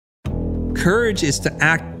Courage is to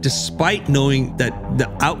act despite knowing that the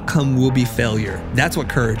outcome will be failure. That's what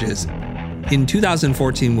courage is. In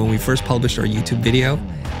 2014, when we first published our YouTube video,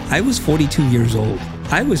 I was 42 years old.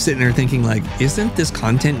 I was sitting there thinking like, isn't this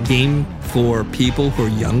content game for people who are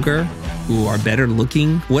younger, who are better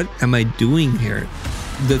looking? What am I doing here?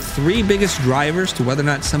 The three biggest drivers to whether or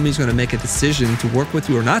not somebody's going to make a decision to work with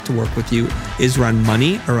you or not to work with you is around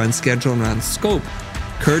money, around schedule, and around scope.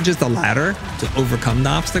 Courage is the ladder to overcome the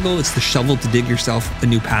obstacle. It's the shovel to dig yourself a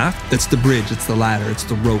new path. That's the bridge, it's the ladder, it's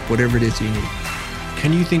the rope, whatever it is you need.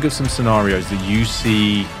 Can you think of some scenarios that you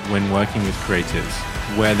see when working with creatives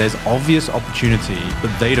where there's obvious opportunity,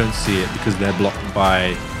 but they don't see it because they're blocked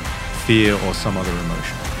by fear or some other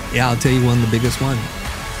emotion? Yeah, I'll tell you one, the biggest one.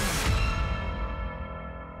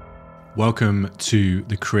 Welcome to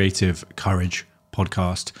the Creative Courage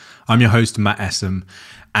podcast. I'm your host, Matt Essam,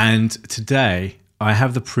 and today I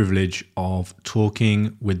have the privilege of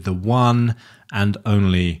talking with the one and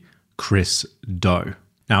only Chris Do.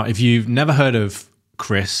 Now, if you've never heard of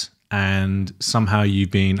Chris and somehow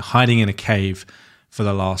you've been hiding in a cave for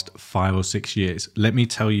the last 5 or 6 years, let me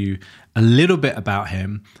tell you a little bit about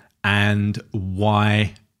him and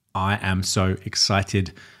why I am so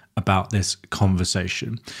excited about this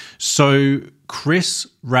conversation. So Chris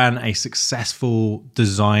ran a successful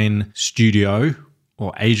design studio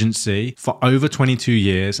or agency for over 22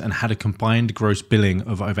 years and had a combined gross billing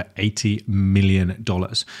of over $80 million.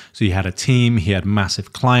 So he had a team, he had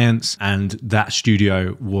massive clients, and that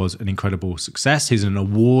studio was an incredible success. He's an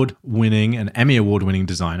Emmy award-winning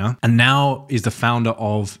designer, and now is the founder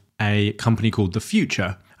of a company called The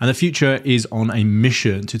Future. And The Future is on a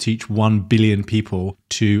mission to teach 1 billion people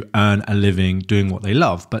to earn a living doing what they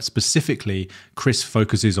love. But specifically, Chris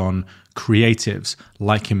focuses on creatives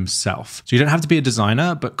like himself. So you don't have to be a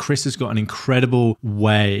designer, but Chris has got an incredible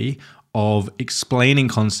way of explaining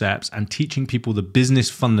concepts and teaching people the business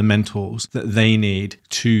fundamentals that they need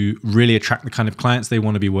to really attract the kind of clients they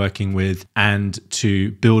want to be working with and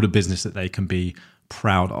to build a business that they can be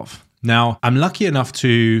proud of. Now, I'm lucky enough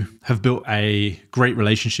to have built a great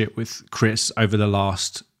relationship with Chris over the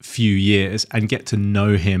last few years and get to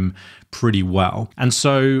know him pretty well. And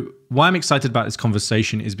so why I'm excited about this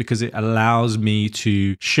conversation is because it allows me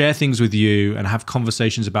to share things with you and have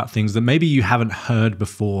conversations about things that maybe you haven't heard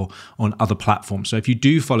before on other platforms. So if you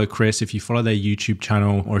do follow Chris, if you follow their YouTube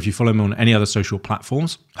channel, or if you follow him on any other social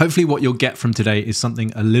platforms, hopefully what you'll get from today is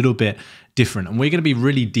something a little bit different. And we're going to be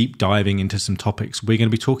really deep diving into some topics. We're going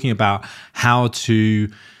to be talking about how to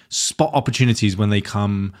spot opportunities when they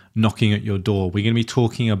come knocking at your door. We're going to be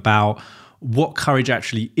talking about what courage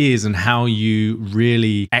actually is and how you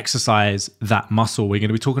really exercise that muscle. We're going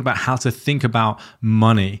to be talking about how to think about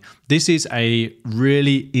money. This is a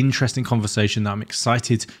really interesting conversation that I'm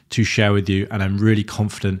excited to share with you, and I'm really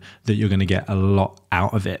confident that you're going to get a lot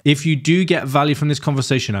out of it. If you do get value from this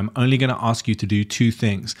conversation, I'm only going to ask you to do 2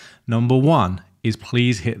 things. Number 1 is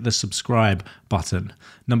please hit the subscribe button.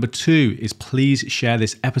 Number 2 is please share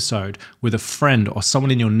this episode with a friend or someone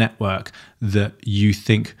in your network that you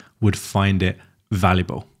think would find it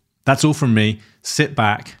valuable. That's all from me. Sit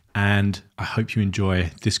back, and I hope you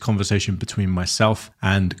enjoy this conversation between myself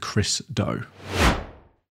and Chris Do.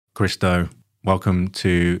 Chris Do, welcome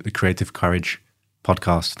to the Creative Courage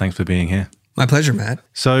podcast. Thanks for being here. My pleasure, Matt.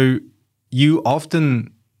 So you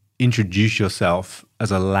often introduce yourself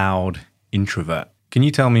as a loud introvert. Can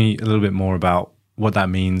you tell me a little bit more about what that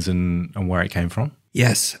means and where it came from?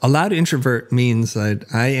 Yes. A loud introvert means that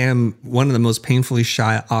I am one of the most painfully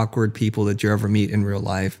shy, awkward people that you ever meet in real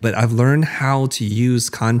life. But I've learned how to use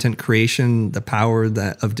content creation, the power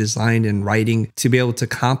of design and writing to be able to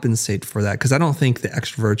compensate for that. Because I don't think the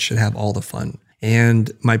extrovert should have all the fun. And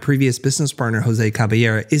my previous business partner, Jose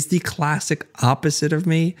Caballera, is the classic opposite of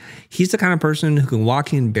me. He's the kind of person who can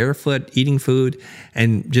walk in barefoot, eating food,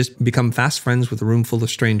 and just become fast friends with a room full of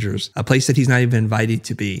strangers, a place that he's not even invited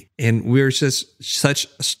to be. And we're just such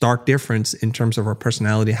a stark difference in terms of our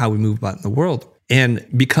personality, how we move about in the world. And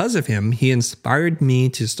because of him, he inspired me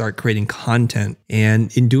to start creating content.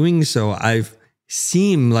 And in doing so, I've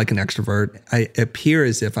seem like an extrovert. I appear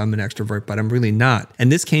as if I'm an extrovert, but I'm really not.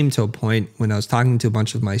 And this came to a point when I was talking to a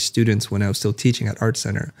bunch of my students when I was still teaching at Art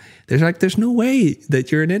Center. They're like, there's no way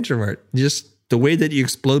that you're an introvert. Just the way that you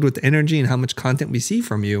explode with energy and how much content we see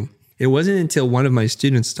from you. It wasn't until one of my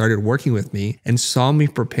students started working with me and saw me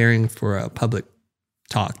preparing for a public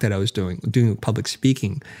talk that I was doing public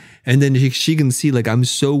speaking. And then she can see like I'm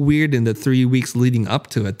so weird in the 3 weeks leading up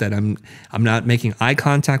to it that I'm not making eye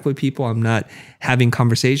contact with people. I'm not having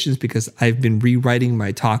conversations because I've been rewriting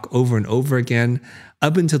my talk over and over again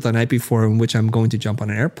up until the night before in which I'm going to jump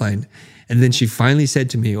on an airplane. And then she finally said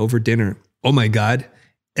to me over dinner, oh my God,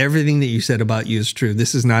 everything that you said about you is true.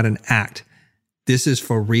 This is not an act. This is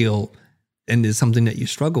for real and is something that you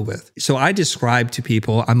struggle with. So I describe to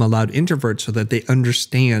people I'm a loud introvert so that they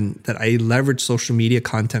understand that I leverage social media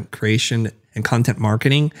content creation and content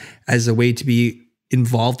marketing as a way to be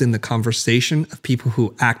involved in the conversation of people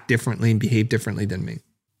who act differently and behave differently than me.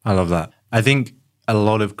 I love that. I think a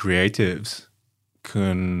lot of creatives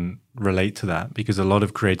can relate to that because a lot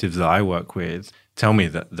of creatives that I work with tell me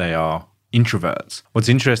that they are introverts. What's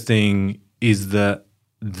interesting is that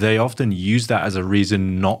they often use that as a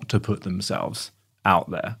reason not to put themselves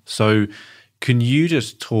out there. So can you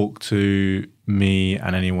just talk to me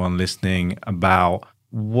and anyone listening about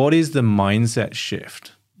what is the mindset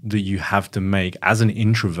shift that you have to make as an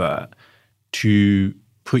introvert to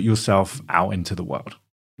put yourself out into the world?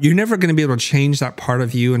 You're never going to be able to change that part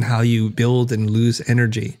of you and how you build and lose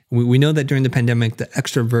energy. We know that during the pandemic, the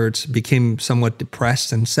extroverts became somewhat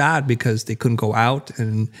depressed and sad because they couldn't go out,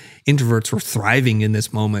 and introverts were thriving in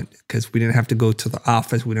this moment because we didn't have to go to the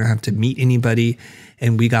office. We didn't have to meet anybody,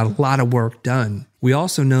 and we got a lot of work done. We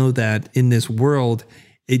also know that in this world,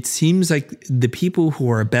 it seems like the people who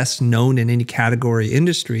are best known in any category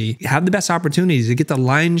industry have the best opportunities to get the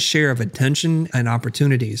lion's share of attention and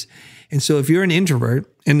opportunities. And so if you're an introvert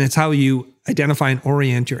and it's how you identify and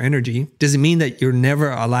orient your energy, does it mean that you're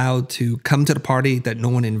never allowed to come to the party that no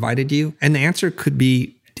one invited you? And the answer could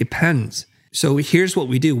be depends. So here's what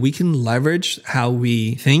we do. We can leverage how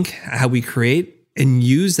we think, how we create, and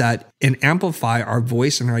use that and amplify our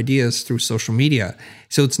voice and our ideas through social media.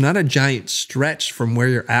 So it's not a giant stretch from where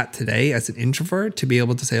you're at today as an introvert to be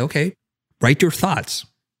able to say, okay, write your thoughts.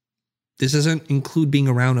 This doesn't include being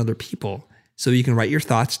around other people. So you can write your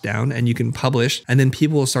thoughts down and you can publish, and then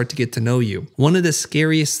people will start to get to know you. One of the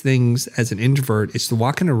scariest things as an introvert is to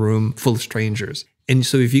walk in a room full of strangers. And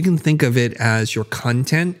so if you can think of it as your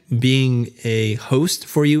content being a host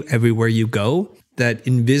for you everywhere you go, that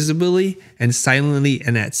invisibly and silently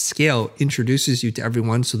and at scale introduces you to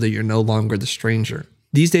everyone so that you're no longer the stranger.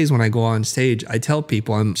 These days when I go on stage, I tell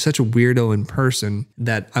people I'm such a weirdo in person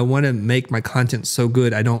that I want to make my content so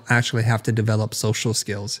good I don't actually have to develop social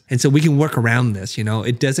skills. And so we can work around this, you know.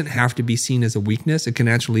 It doesn't have to be seen as a weakness. It can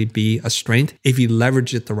actually be a strength if you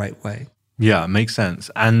leverage it the right way. Yeah, it makes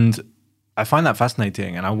sense. And I find that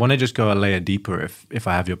fascinating. And I want to just go a layer deeper if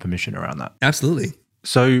I have your permission around that. Absolutely.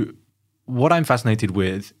 So what I'm fascinated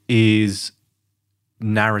with is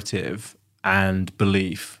narrative and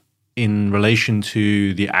belief in relation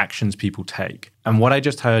to the actions people take. And what I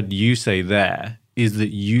just heard you say there is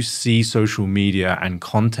that you see social media and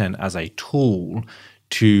content as a tool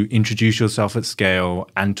to introduce yourself at scale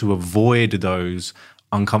and to avoid those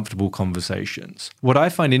uncomfortable conversations. What I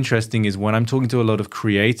find interesting is when I'm talking to a lot of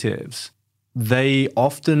creatives, they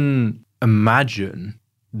often imagine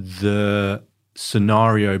the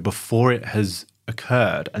scenario before it has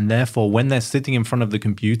occurred. And therefore, when they're sitting in front of the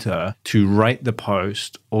computer to write the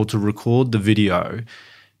post or to record the video,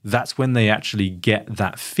 that's when they actually get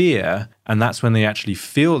that fear. And that's when they actually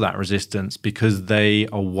feel that resistance because they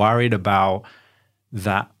are worried about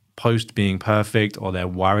that post being perfect, or they're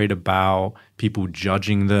worried about people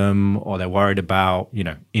judging them, or they're worried about,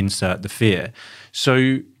 insert the fear.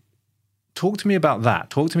 So talk to me about that.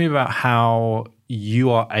 Talk to me about how you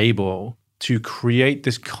are able to create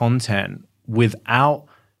this content without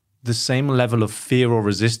the same level of fear or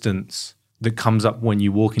resistance that comes up when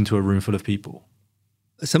you walk into a room full of people.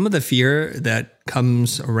 Some of the fear that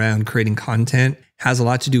comes around creating content has a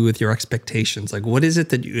lot to do with your expectations. Like, what is it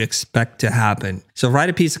that you expect to happen? So write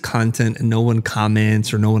a piece of content and no one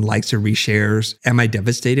comments or no one likes or reshares. Am I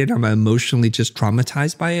devastated? Am I emotionally just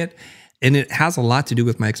traumatized by it? And it has a lot to do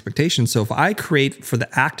with my expectations. So if I create for the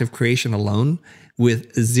act of creation alone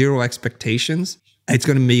with zero expectations, it's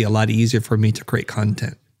going to be a lot easier for me to create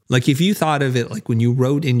content. Like if you thought of it like when you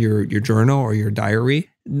wrote in your journal or your diary,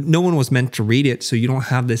 no one was meant to read it, so you don't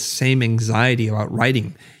have this same anxiety about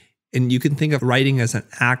writing. And you can think of writing as an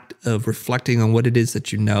act of reflecting on what it is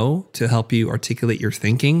that you know to help you articulate your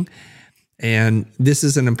thinking. And this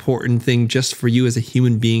is an important thing just for you as a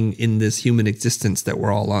human being in this human existence that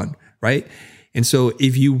we're all on, right? And so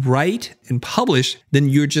if you write and publish, then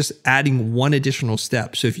you're just adding one additional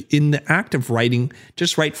step. So if in the act of writing,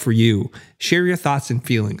 just write for you, share your thoughts and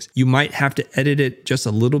feelings. You might have to edit it just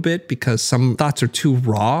a little bit because some thoughts are too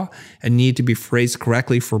raw and need to be phrased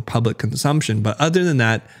correctly for public consumption. But other than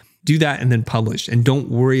that, do that and then publish. And don't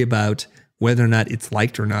worry about whether or not it's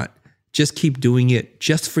liked or not. Just keep doing it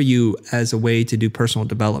just for you as a way to do personal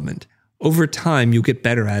development. Over time, you'll get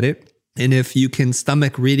better at it. And if you can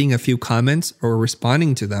stomach reading a few comments or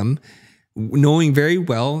responding to them, knowing very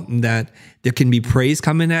well that there can be praise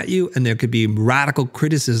coming at you and there could be radical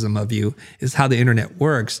criticism of you is how the internet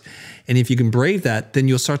works. And if you can brave that, then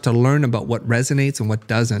you'll start to learn about what resonates and what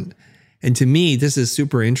doesn't. And to me, this is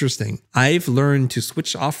super interesting. I've learned to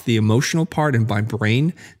switch off the emotional part in my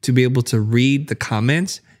brain to be able to read the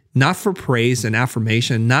comments, not for praise and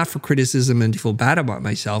affirmation, not for criticism and to feel bad about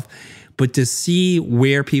myself, but to see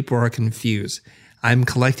where people are confused. I'm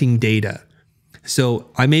collecting data. So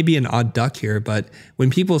I may be an odd duck here, but when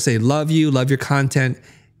people say, love you, love your content,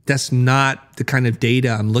 that's not the kind of data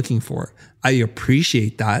I'm looking for. I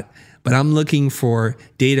appreciate that, but I'm looking for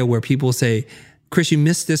data where people say, Chris, you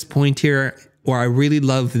missed this point here, or I really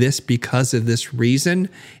love this because of this reason,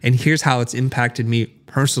 and here's how it's impacted me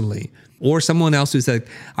personally. Or someone else who said,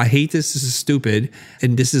 I hate this is stupid,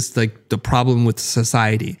 and this is like the problem with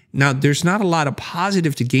society. Now, there's not a lot of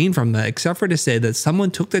positive to gain from that, except for to say that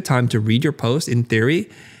someone took the time to read your post in theory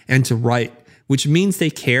and to write, which means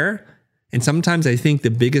they care. And sometimes I think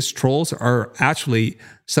the biggest trolls are actually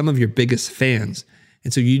some of your biggest fans.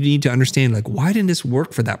 And so you need to understand, like, why didn't this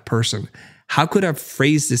work for that person? How could I have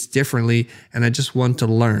phrased this differently? And I just want to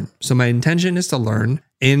learn. So my intention is to learn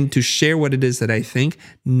and to share what it is that I think,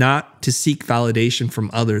 not to seek validation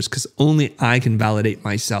from others, because only I can validate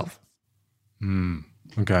myself.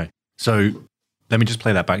 Okay. So let me just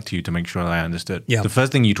play that back to you to make sure that I understood. Yeah. The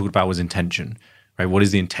first thing you talked about was intention, right? What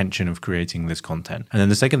is the intention of creating this content? And then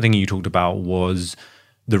the second thing you talked about was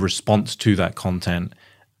the response to that content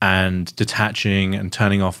and detaching and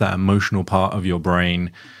turning off that emotional part of your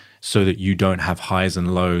brain so that you don't have highs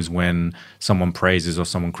and lows when someone praises or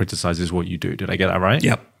someone criticizes what you do. Did I get that right?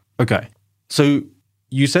 Yep. Okay. So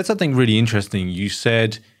you said something really interesting. You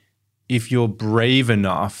said if you're brave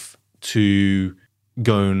enough to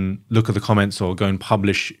go and look at the comments or go and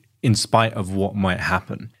publish in spite of what might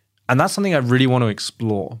happen. And that's something I really want to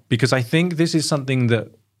explore, because I think this is something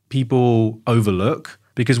that people overlook,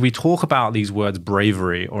 because we talk about these words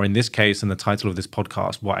bravery, or in this case, in the title of this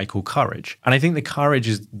podcast, what I call courage. And I think the courage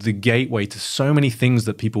is the gateway to so many things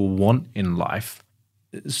that people want in life.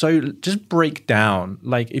 So just break down,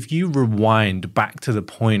 like if you rewind back to the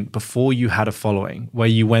point before you had a following, where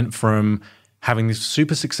you went from having this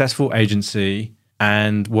super successful agency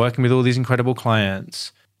and working with all these incredible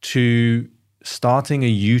clients to starting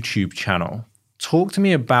a YouTube channel. Talk to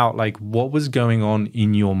me about like what was going on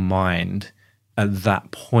in your mind at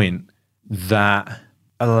that point that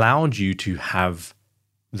allowed you to have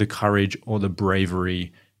the courage or the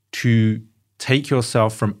bravery to take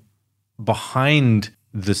yourself from behind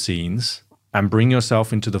the scenes and bring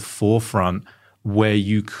yourself into the forefront where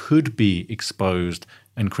you could be exposed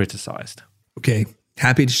and criticized. Okay,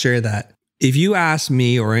 happy to share that. If you ask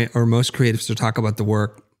me or most creatives to talk about the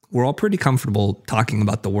work, we're all pretty comfortable talking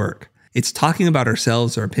about the work. It's talking about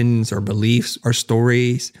ourselves, our opinions, our beliefs, our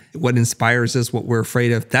stories, what inspires us, what we're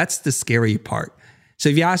afraid of. That's the scary part. So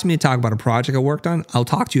if you ask me to talk about a project I worked on, I'll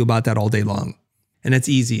talk to you about that all day long. And that's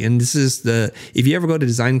easy. And this is if you ever go to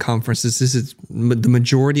design conferences, this is the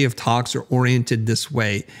majority of talks are oriented this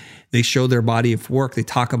way. They show their body of work. They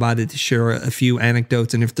talk about it to share a few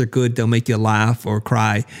anecdotes. And if they're good, they'll make you laugh or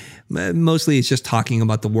cry. Mostly it's just talking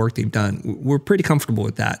about the work they've done. We're pretty comfortable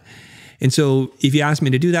with that. And so if you ask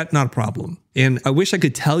me to do that, not a problem. And I wish I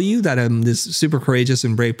could tell you that I'm this super courageous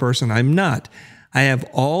and brave person. I'm not. I have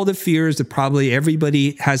all the fears that probably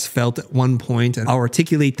everybody has felt at one point, and I'll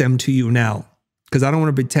articulate them to you now, because I don't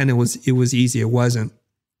want to pretend it was easy. It wasn't.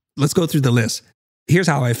 Let's go through the list. Here's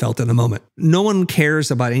how I felt in the moment. No one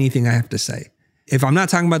cares about anything I have to say. If I'm not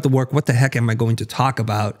talking about the work, what the heck am I going to talk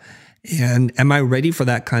about? And am I ready for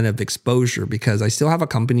that kind of exposure? Because I still have a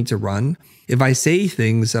company to run. If I say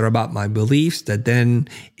things that are about my beliefs that then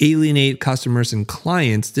alienate customers and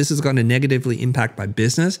clients, this is going to negatively impact my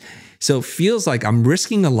business. So it feels like I'm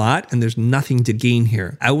risking a lot and there's nothing to gain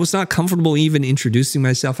here. I was not comfortable even introducing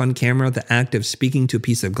myself on camera, the act of speaking to a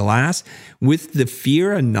piece of glass, with the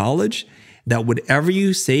fear and knowledge that whatever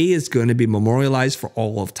you say is going to be memorialized for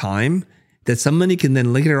all of time, that somebody can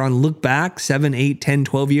then later on look back 7, 8, 10,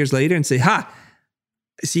 12 years later and say,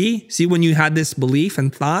 see when you had this belief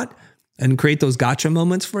and thought, and create those gotcha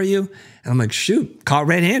moments for you. And I'm like, shoot, caught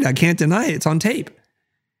red-handed. I can't deny it. It's on tape.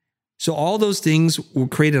 So all those things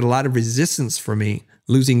created a lot of resistance for me,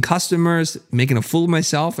 losing customers, making a fool of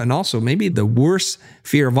myself, and also maybe the worst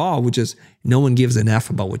fear of all, which is no one gives an F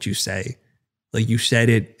about what you say. Like you said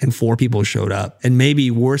it and 4 people showed up. And maybe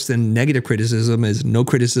worse than negative criticism is no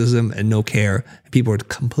criticism and no care. People are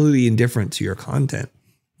completely indifferent to your content.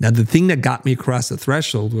 Now, the thing that got me across the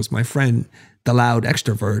threshold was my friend, the loud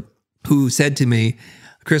extrovert, who said to me,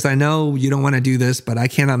 Chris, I know you don't want to do this, but I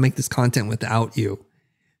cannot make this content without you.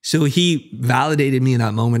 So he validated me in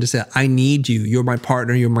that moment to say, I need you. You're my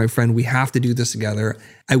partner. You're my friend. We have to do this together.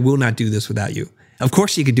 I will not do this without you. Of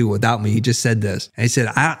course you could do it without me. He just said this. And I said,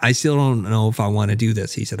 I still don't know if I want to do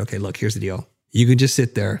this. He said, okay, look, here's the deal. You can just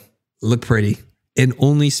sit there, look pretty, and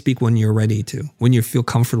only speak when you're ready to, when you feel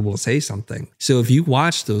comfortable to say something. So if you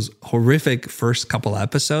watch those horrific first couple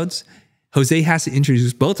episodes, Jose has to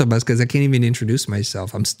introduce both of us because I can't even introduce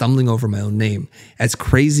myself. I'm stumbling over my own name. As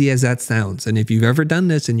crazy as that sounds. And if you've ever done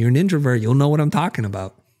this and you're an introvert, you'll know what I'm talking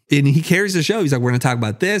about. And he carries the show. He's like, we're going to talk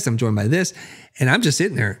about this. I'm joined by this. And I'm just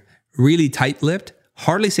sitting there really tight-lipped,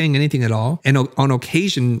 hardly saying anything at all. And on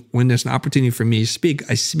occasion, when there's an opportunity for me to speak,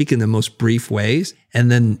 I speak in the most brief ways. And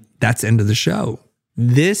then that's the end of the show.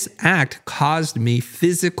 This act caused me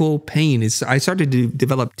physical pain. I started to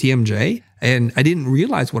develop TMJ and I didn't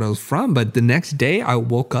realize what I was from. But the next day I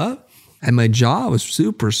woke up and my jaw was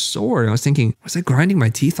super sore. And I was thinking, was I grinding my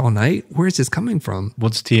teeth all night? Where is this coming from?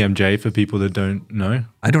 What's TMJ for people that don't know?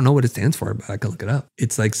 I don't know what it stands for, but I can look it up.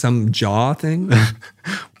 It's like some jaw thing.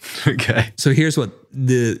 Okay. So here's what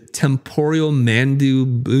the temporal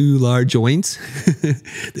mandibular joints,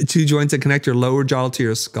 the two joints that connect your lower jaw to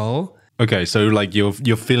your skull. Okay, so like you're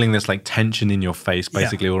feeling this like tension in your face,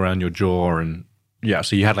 basically all around your jaw, and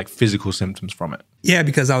so you had like physical symptoms from it. Yeah,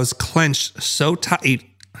 because I was clenched so tight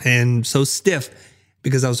and so stiff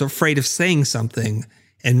because I was afraid of saying something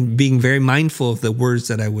and being very mindful of the words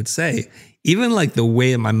that I would say. Even like the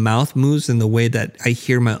way my mouth moves and the way that I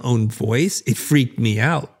hear my own voice, it freaked me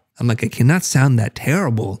out. I'm like, I cannot sound that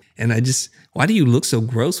terrible. And why do you look so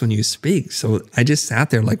gross when you speak? So I just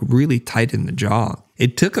sat there like really tight in the jaw.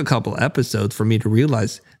 It took a couple episodes for me to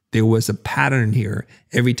realize there was a pattern here.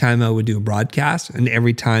 Every time I would do a broadcast and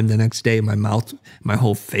every time the next day my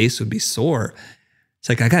whole face would be sore. It's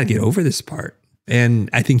like, I got to get over this part. And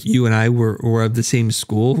I think you and I were of the same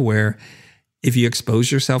school where if you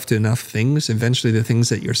expose yourself to enough things, eventually the things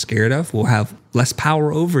that you're scared of will have less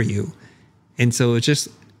power over you. And so it's just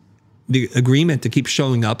the agreement to keep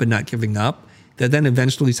showing up and not giving up, that then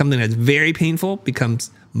eventually something that's very painful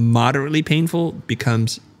becomes moderately painful,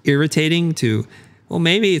 becomes irritating to, well,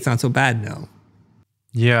 maybe it's not so bad now.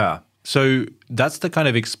 Yeah. So that's the kind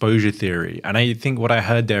of exposure theory. And I think what I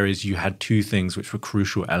heard there is you had two things which were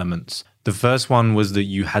crucial elements. The first one was that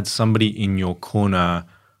you had somebody in your corner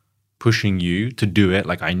pushing you to do it.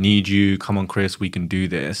 Like, I need you. Come on, Chris, we can do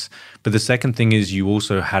this. But the second thing is you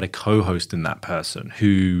also had a co-host in that person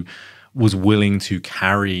who was willing to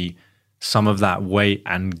carry some of that weight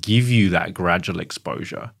and give you that gradual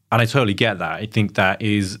exposure. And I totally get that. I think that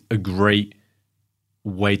is a great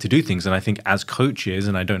way to do things. And I think as coaches,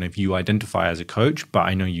 and I don't know if you identify as a coach, but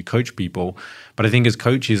I know you coach people, but I think as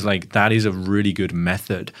coaches, like, that is a really good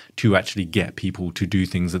method to actually get people to do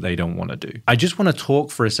things that they don't want to do. I just want to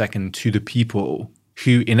talk for a second to the people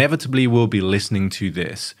who inevitably will be listening to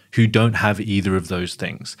this, who don't have either of those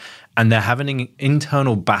things. And they're having an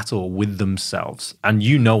internal battle with themselves. And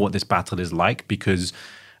you know what this battle is like, because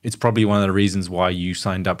it's probably one of the reasons why you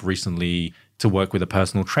signed up recently to work with a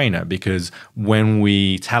personal trainer, because when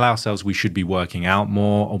we tell ourselves we should be working out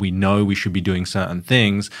more, or we know we should be doing certain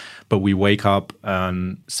things, but we wake up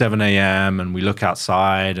 7 a.m. and we look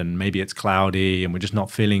outside and maybe it's cloudy and we're just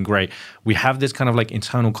not feeling great, we have this kind of like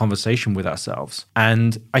internal conversation with ourselves.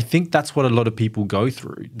 And I think that's what a lot of people go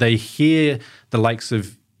through. They hear the likes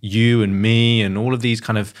of you and me and all of these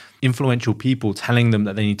kind of influential people telling them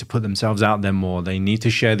that they need to put themselves out there more. They need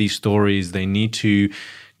to share these stories. They need to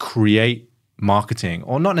create marketing,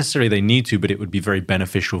 or not necessarily they need to, but it would be very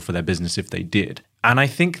beneficial for their business if they did. And I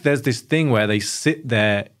think there's this thing where they sit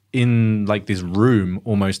there in like this room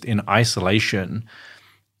almost in isolation,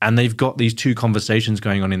 and they've got these two conversations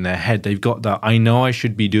going on in their head. They've got the, I know I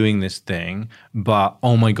should be doing this thing, but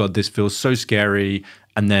oh my God, this feels so scary.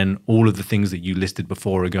 And then all of the things that you listed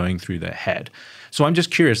before are going through their head. So I'm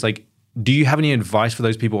just curious, like, do you have any advice for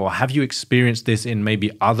those people, or have you experienced this in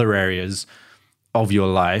maybe other areas of your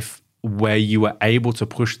life where you were able to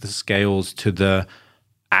push the scales to the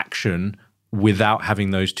action without having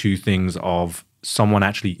those two things of someone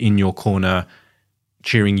actually in your corner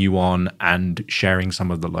cheering you on and sharing some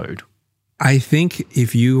of the load? I think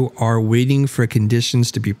if you are waiting for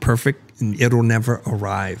conditions to be perfect, it'll never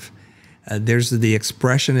arrive. There's the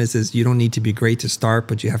expression that says you don't need to be great to start,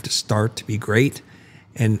 but you have to start to be great.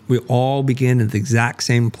 And we all begin at the exact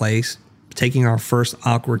same place, taking our first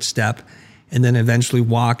awkward step, and then eventually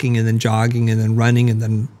walking, and then jogging, and then running, and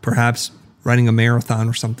then perhaps running a marathon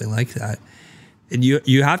or something like that. And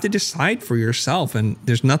you have to decide for yourself, and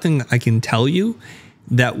there's nothing I can tell you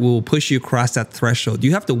that will push you across that threshold.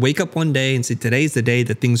 You have to wake up one day and say, today's the day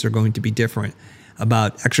that things are going to be different.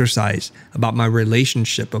 about exercise, about my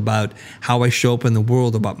relationship, about how I show up in the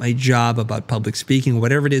world, about my job, about public speaking,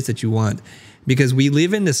 whatever it is that you want. Because we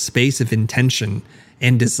live in this space of intention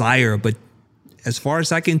and desire. But as far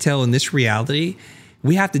as I can tell in this reality,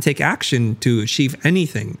 we have to take action to achieve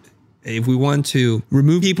anything. If we want to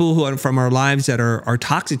remove people who are from our lives that are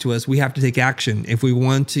toxic to us, we have to take action. If we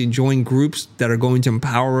want to join groups that are going to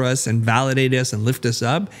empower us and validate us and lift us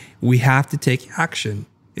up, we have to take action.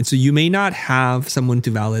 And so you may not have someone to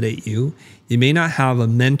validate you. You may not have a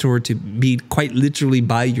mentor to be quite literally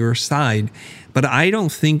by your side. But I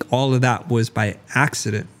don't think all of that was by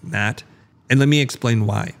accident, Matt. And let me explain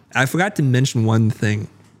why. I forgot to mention one thing.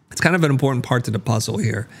 It's kind of an important part to the puzzle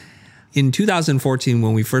here. In 2014,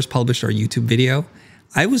 when we first published our YouTube video,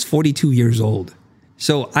 I was 42 years old.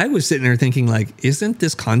 So I was sitting there thinking like, isn't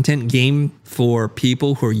this content game for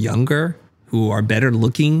people who are younger, who are better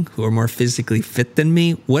looking, who are more physically fit than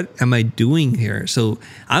me? What am I doing here? So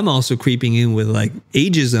I'm also creeping in with like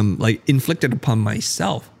ageism, like inflicted upon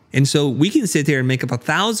myself. And so we can sit here and make up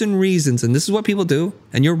 1,000 reasons. And this is what people do.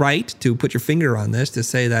 And you're right to put your finger on this, to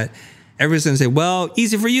say that everyone's going to say, well,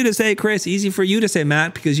 easy for you to say, Chris, easy for you to say,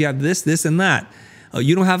 Matt, because you have this, this, and that.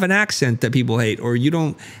 You don't have an accent that people hate, or you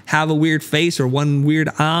don't have a weird face or one weird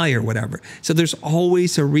eye or whatever. So there's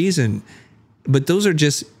always a reason. But those are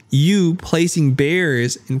just you placing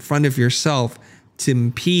barriers in front of yourself to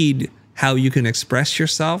impede how you can express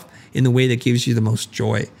yourself in the way that gives you the most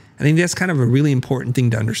joy. I think that's kind of a really important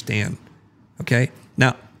thing to understand. Okay.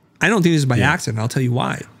 Now, I don't think this is by accident. I'll tell you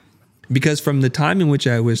why. Because from the time in which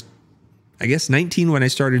I was, I guess, 19 when I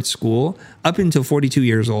started school, up until 42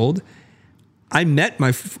 years old, I met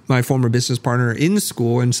my former business partner in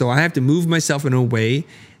school. And so I have to move myself in a way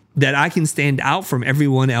that I can stand out from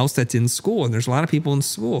everyone else that's in school. And there's a lot of people in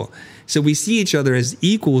school. So we see each other as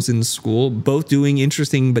equals in school, both doing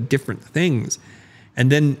interesting but different things.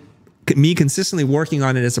 And then me consistently working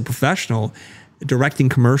on it as a professional, directing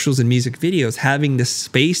commercials and music videos, having the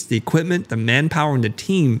space, the equipment, the manpower, and the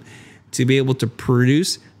team to be able to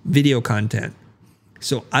produce video content.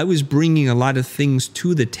 So I was bringing a lot of things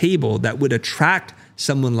to the table that would attract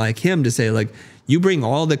someone like him to say, like, you bring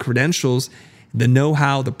all the credentials, the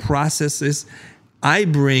know-how, the processes. I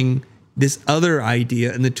bring this other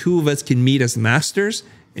idea, and the two of us can meet as masters.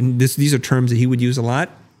 And these are terms that he would use a lot.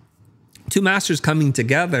 Two masters coming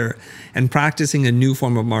together and practicing a new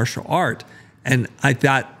form of martial art. And I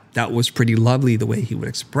thought that was pretty lovely the way he would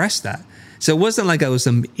express that. So it wasn't like I was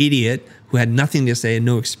some idiot who had nothing to say and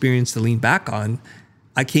no experience to lean back on.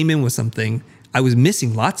 I came in with something. I was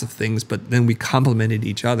missing lots of things, but then we complemented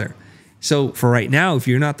each other. So for right now, if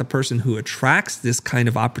you're not the person who attracts this kind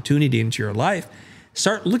of opportunity into your life,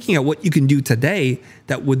 start looking at what you can do today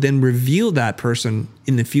that would then reveal that person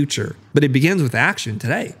in the future. But it begins with action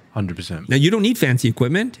today. 100%. Now, you don't need fancy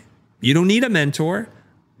equipment. You don't need a mentor.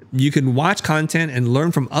 You can watch content and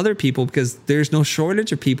learn from other people, because there's no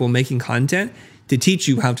shortage of people making content to teach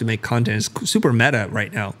you how to make content. It's super meta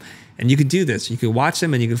right now. And you can do this. You can watch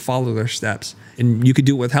them and you can follow their steps. And you could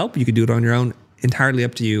do it with help. You could do it on your own. Entirely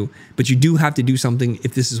up to you. But you do have to do something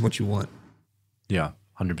if this is what you want. Yeah,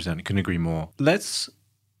 100%. I couldn't agree more. Let's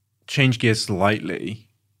change gears slightly,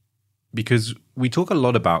 because we talk a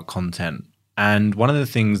lot about content. And one of the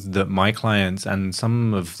things that my clients and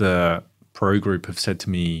some of the pro group have said to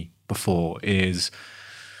me before is,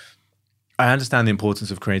 I understand the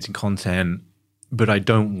importance of creating content, but I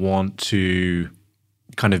don't want to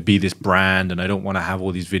kind of be this brand, and I don't want to have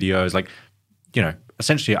all these videos. Like, you know,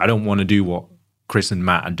 essentially, I don't want to do what Chris and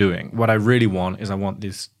Matt are doing. What I really want is I want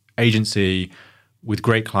this agency with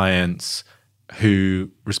great clients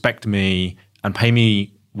who respect me and pay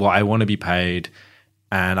me what I want to be paid.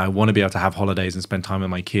 And I want to be able to have holidays and spend time with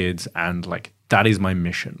my kids. And like, that is my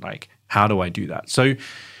mission. Like, how do I do that? So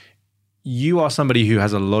you are somebody who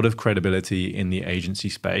has a lot of credibility in the agency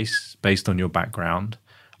space based on your background.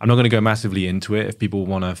 I'm not going to go massively into it. If people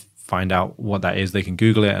want to find out what that is, they can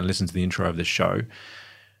Google it and listen to the intro of this show.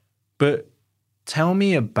 But tell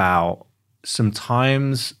me about some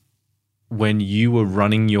times when you were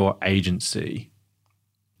running your agency,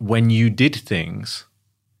 when you did things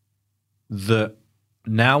that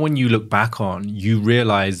now when you look back on, you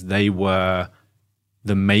realize they were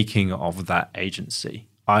the making of that agency,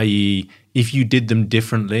 i.e., if you did them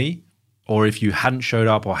differently, or if you hadn't showed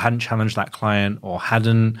up or hadn't challenged that client or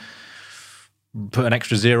hadn't put an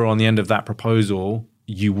extra zero on the end of that proposal,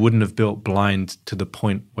 you wouldn't have built Blind to the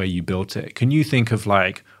point where you built it. Can you think of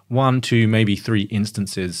like 1, 2, maybe 3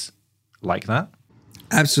 instances like that?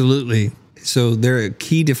 Absolutely. So there are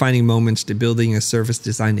key defining moments to building a service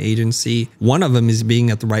design agency. One of them is being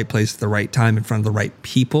at the right place at the right time in front of the right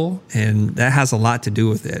people. And that has a lot to do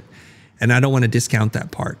with it. And I don't want to discount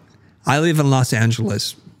that part. I live in Los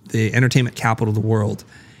Angeles, the entertainment capital of the world.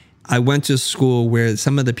 I went to school where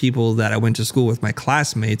some of the people that I went to school with, my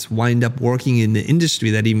classmates, wind up working in the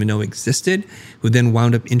industry that I didn't even know existed, who then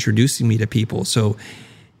wound up introducing me to people. So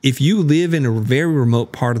if you live in a very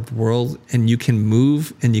remote part of the world and you can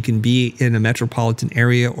move and you can be in a metropolitan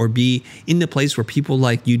area or be in the place where people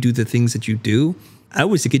like you do the things that you do, I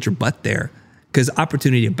would say get your butt there because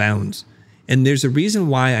opportunity abounds. And there's a reason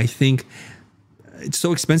why I think it's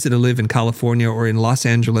so expensive to live in California or in Los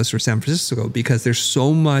Angeles or San Francisco, because there's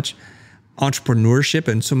so much entrepreneurship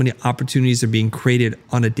and so many opportunities are being created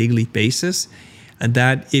on a daily basis. And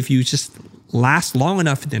that if you just last long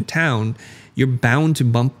enough in town, you're bound to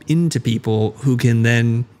bump into people who can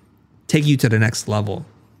then take you to the next level.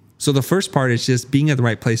 So the first part is just being at the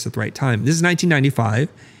right place at the right time. This is 1995.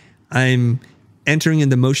 I'm entering in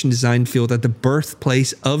the motion design field at the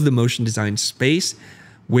birthplace of the motion design space,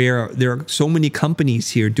 where there are so many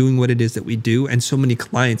companies here doing what it is that we do and so many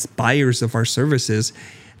clients, buyers of our services,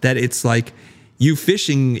 that it's like you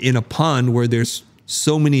fishing in a pond where there's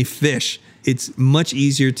so many fish. It's much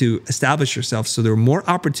easier to establish yourself. So there are more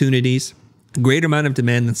opportunities, greater amount of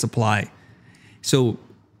demand than supply. So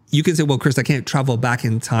you can say, well, Chris, I can't travel back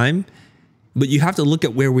in time, but you have to look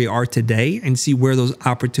at where we are today and see where those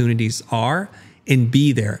opportunities are and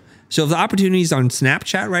be there. So if the opportunity is on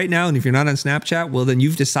Snapchat right now, and if you're not on Snapchat, well, then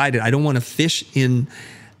you've decided I don't want to fish in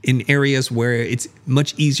areas where it's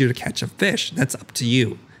much easier to catch a fish. That's up to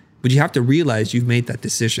you. But you have to realize you've made that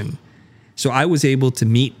decision. So I was able to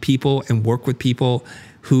meet people and work with people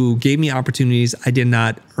who gave me opportunities I did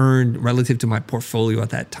not earn relative to my portfolio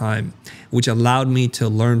at that time, which allowed me to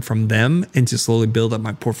learn from them and to slowly build up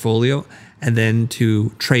my portfolio and then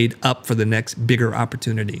to trade up for the next bigger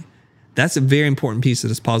opportunity. That's a very important piece of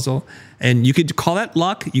this puzzle. And you could call that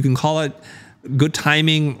luck. You can call it good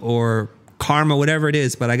timing or karma, whatever it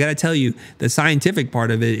is. But I got to tell you, the scientific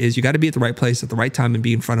part of it is you got to be at the right place at the right time and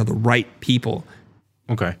be in front of the right people.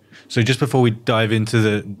 Okay. So just before we dive into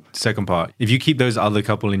the second part, if you keep those other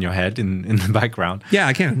couple in your head in the background. Yeah,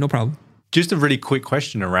 I can. No problem. Just a really quick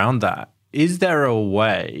question around that. Is there a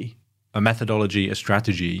way, a methodology, a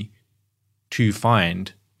strategy to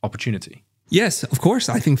find opportunity? Yes, of course.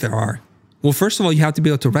 I think there are. Well, first of all, you have to be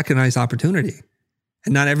able to recognize opportunity.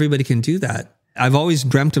 And not everybody can do that. I've always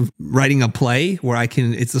dreamt of writing a play where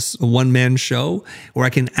it's a one-man show where I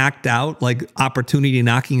can act out like opportunity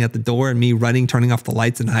knocking at the door and me running, turning off the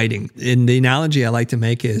lights and hiding. And the analogy I like to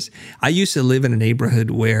make is I used to live in a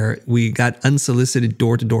neighborhood where we got unsolicited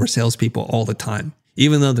door-to-door salespeople all the time.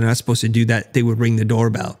 Even though they're not supposed to do that, they would ring the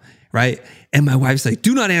doorbell, right? And my wife's like,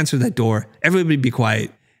 do not answer that door. Everybody be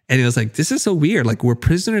quiet. And it was like, this is so weird. Like, we're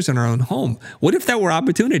prisoners in our own home. What if that were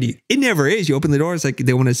opportunity? It never is. You open the door, it's like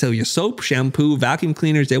they want to sell you soap, shampoo, vacuum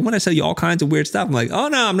cleaners. They want to sell you all kinds of weird stuff. I'm like, oh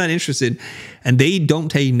no, I'm not interested. And they don't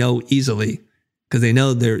take no easily because they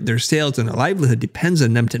know their sales and their livelihood depends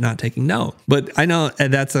on them to not taking no. But I know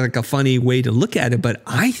that's like a funny way to look at it. But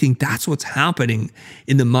I think that's what's happening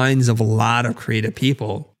in the minds of a lot of creative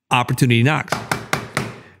people. Opportunity knocks.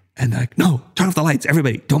 And like, no, turn off the lights.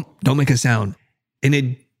 Everybody, don't make a sound.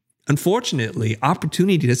 And unfortunately,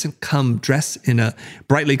 opportunity doesn't come dressed in a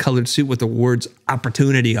brightly colored suit with the words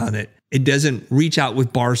opportunity on it. It doesn't reach out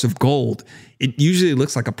with bars of gold. It usually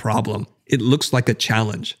looks like a problem. It looks like a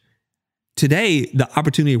challenge. Today, the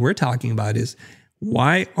opportunity we're talking about is,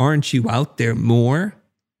 why aren't you out there more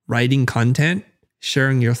writing content,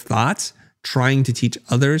 sharing your thoughts, trying to teach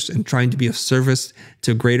others and trying to be of service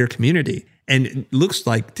to a greater community? And it looks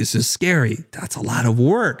like this is scary. That's a lot of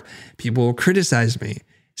work. People will criticize me.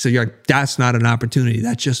 So you're like, that's not an opportunity.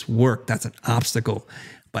 That's just work. That's an obstacle.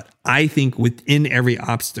 But I think within every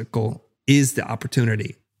obstacle is the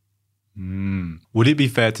opportunity. Would it be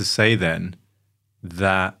fair to say then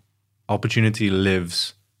that opportunity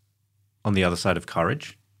lives on the other side of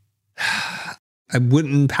courage? I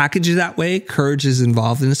wouldn't package it that way. Courage is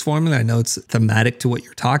involved in this formula. I know it's thematic to what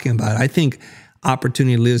you're talking about. I think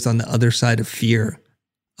opportunity lives on the other side of fear,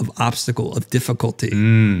 of obstacle, of difficulty.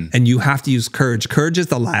 And you have to use courage. Courage is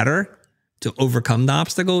the ladder to overcome the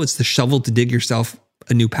obstacle. It's the shovel to dig yourself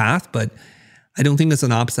a new path, but I don't think it's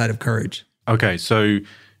an opposite of courage. Okay, so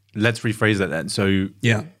let's rephrase that then. So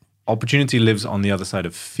yeah, opportunity lives on the other side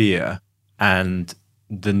of fear, and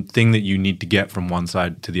the thing that you need to get from one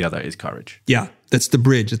side to the other is courage. Yeah, that's the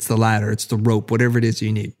bridge. It's the ladder. It's the rope, whatever it is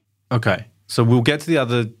you need. Okay, so we'll get to the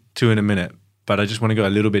other two in a minute, but I just want to go a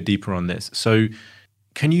little bit deeper on this. So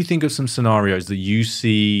can you think of some scenarios that you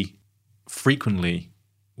see frequently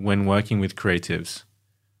when working with creatives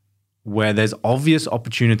where there's obvious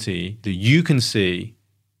opportunity that you can see,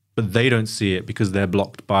 but they don't see it because they're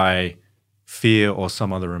blocked by fear or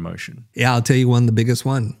some other emotion? Yeah, I'll tell you one, the biggest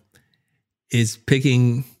one is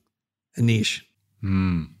picking a niche.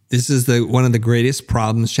 This is one of the greatest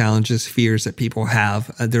problems, challenges, fears that people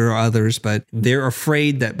have. There are others, but they're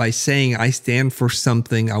afraid that by saying, I stand for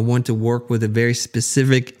something, I want to work with a very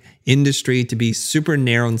specific industry, to be super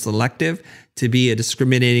narrow and selective, to be a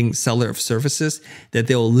discriminating seller of services, that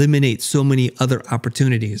they'll eliminate so many other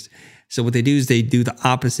opportunities. So what they do is they do the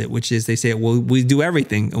opposite, which is they say, well, we do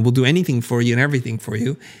everything and we'll do anything for you and everything for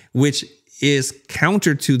you, which is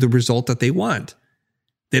counter to the result that they want.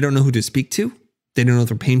 They don't know who to speak to. They don't know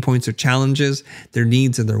their pain points or challenges, their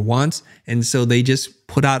needs and their wants. And so they just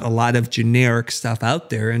put out a lot of generic stuff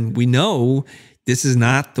out there. And we know this is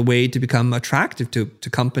not the way to become attractive to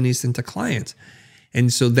companies and to clients.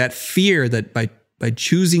 And so that fear that by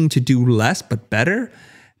choosing to do less but better,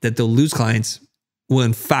 that they'll lose clients, will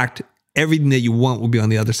in fact, everything that you want will be on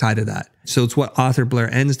the other side of that. So it's what author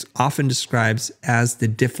Blair Enns often describes as the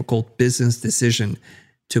difficult business decision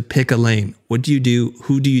to pick a lane. What do you do?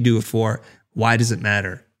 Who do you do it for? Why does it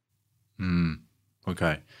matter?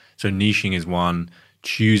 Okay. So niching is one.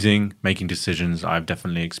 Choosing, making decisions. I've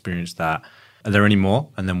definitely experienced that. Are there any more?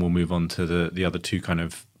 And then we'll move on to the other two kind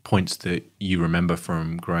of points that you remember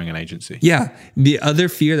from growing an agency. Yeah. The other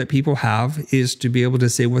fear that people have is to be able to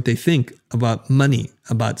say what they think about money,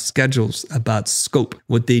 about schedules, about scope.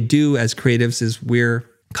 What they do as creatives is we're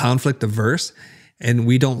conflict averse. And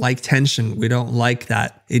we don't like tension. We don't like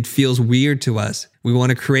that. It feels weird to us. We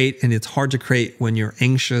want to create, and it's hard to create when you're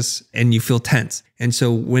anxious and you feel tense. And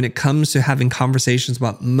so when it comes to having conversations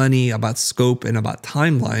about money, about scope, and about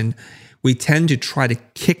timeline, we tend to try to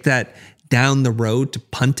kick that down the road, to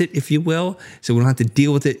punt it, if you will, so we don't have to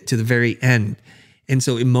deal with it to the very end. And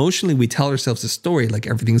so emotionally, we tell ourselves a story like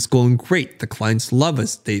everything's going great. The clients love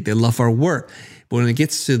us. They love our work. But when it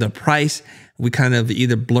gets to the price, we kind of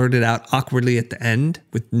either blurt it out awkwardly at the end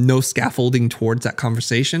with no scaffolding towards that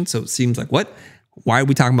conversation. So it seems like, what? Why are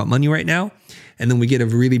we talking about money right now? And then we get a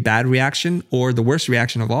really bad reaction, or the worst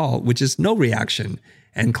reaction of all, which is no reaction.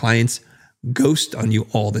 And clients ghost on you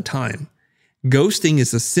all the time. Ghosting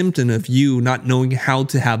is a symptom of you not knowing how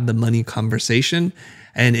to have the money conversation.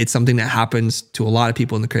 And it's something that happens to a lot of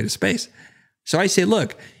people in the creative space. So I say,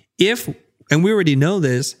 look, and we already know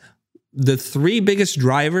this, the three biggest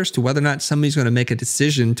drivers to whether or not somebody's going to make a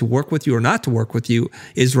decision to work with you or not to work with you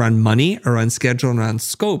is around money, around schedule, and around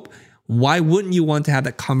scope. Why wouldn't you want to have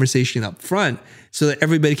that conversation up front so that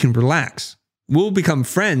everybody can relax? We'll become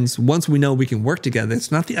friends once we know we can work together.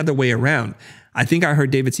 It's not the other way around. I think I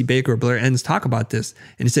heard David C. Baker or Blair Enns talk about this,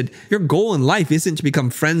 and he said, your goal in life isn't to become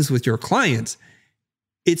friends with your clients.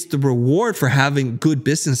 It's the reward for having good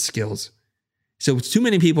business skills. So too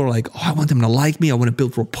many people are like, oh, I want them to like me. I want to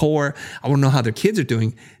build rapport. I want to know how their kids are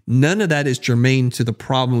doing. None of that is germane to the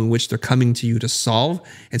problem in which they're coming to you to solve.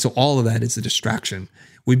 And so all of that is a distraction.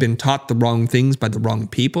 We've been taught the wrong things by the wrong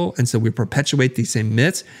people. And so we perpetuate these same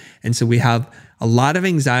myths. And so we have a lot of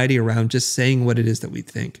anxiety around just saying what it is that we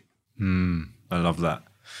think. I love that.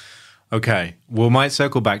 Okay. We might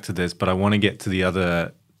circle back to this, but I want to get to the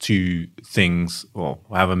other two things, or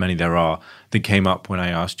however many there are, that came up when I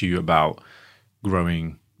asked you about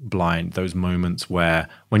growing blind, those moments where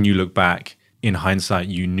when you look back in hindsight,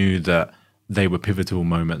 you knew that they were pivotal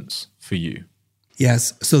moments for you.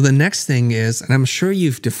 Yes. So the next thing is, and I'm sure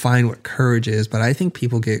you've defined what courage is, but I think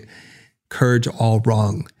people get courage all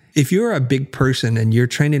wrong. If you're a big person and you're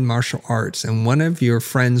trained in martial arts and one of your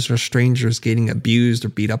friends or strangers getting abused or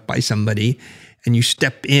beat up by somebody, and you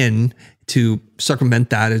step in to circumvent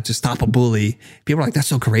that or to stop a bully, people are like, that's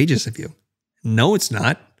so courageous of you. No, it's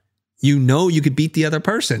not. You know you could beat the other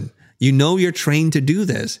person. You know you're trained to do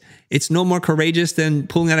this. It's no more courageous than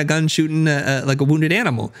pulling out a gun, shooting like a wounded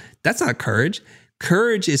animal. That's not courage.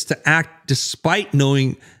 Courage is to act despite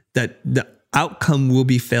knowing that the outcome will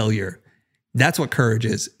be failure. That's what courage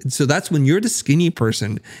is. So that's when you're the skinny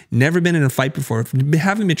person, never been in a fight before,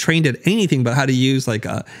 haven't been trained at anything but how to use like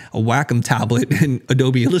a Wacom tablet and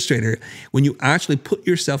Adobe Illustrator. When you actually put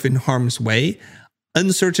yourself in harm's way,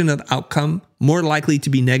 uncertain of the outcome, more likely to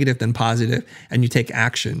be negative than positive, and you take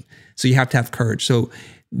action. So you have to have courage. So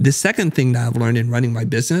the second thing that I've learned in running my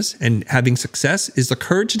business and having success is the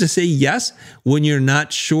courage to say yes when you're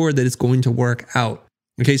not sure that it's going to work out.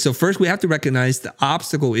 Okay, so first we have to recognize the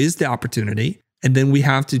obstacle is the opportunity, and then we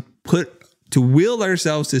have to will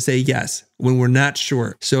ourselves to say yes when we're not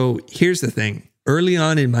sure. So here's the thing. Early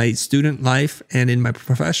on in my student life and in my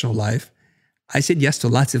professional life, I said yes to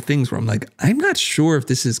lots of things where I'm like, I'm not sure if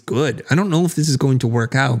this is good. I don't know if this is going to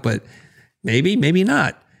work out, but maybe, maybe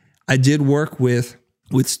not. I did work with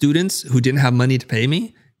students who didn't have money to pay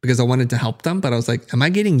me because I wanted to help them. But I was like, am I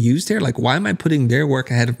getting used here? Like, why am I putting their work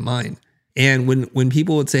ahead of mine? And when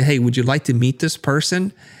people would say, hey, would you like to meet this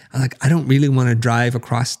person? I'm like, I don't really want to drive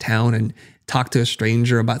across town and talk to a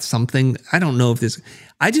stranger about something. I don't know if this,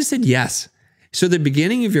 I just said yes. So the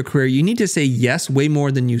beginning of your career, you need to say yes way more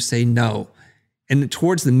than you say no. And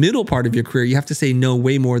towards the middle part of your career, you have to say no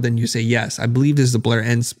way more than you say yes. I believe this is the Blair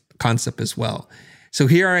Enns concept as well. So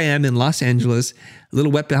here I am in Los Angeles, a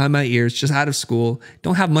little wet behind my ears, just out of school.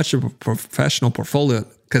 Don't have much of a professional portfolio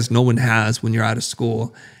because no one has when you're out of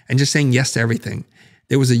school, and just saying yes to everything.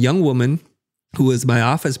 There was a young woman who was my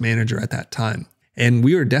office manager at that time, and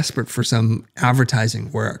we were desperate for some advertising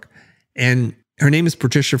work. And her name is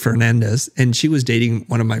Patricia Fernandez, and she was dating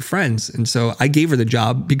one of my friends. And so I gave her the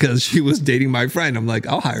job because she was dating my friend. I'm like,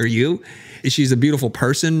 I'll hire you. She's a beautiful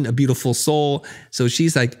person, a beautiful soul. So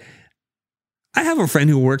she's like, I have a friend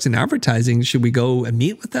who works in advertising. Should we go and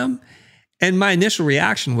meet with them? And my initial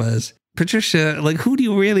reaction was, Patricia, like, who do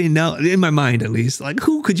you really know? In my mind, at least, like,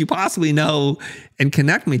 who could you possibly know and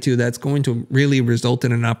connect me to that's going to really result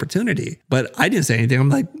in an opportunity? But I didn't say anything. I'm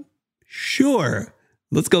like, sure,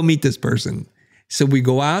 let's go meet this person. So we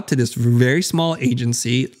go out to this very small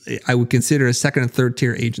agency. I would consider a second and third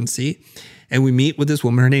tier agency. And we meet with this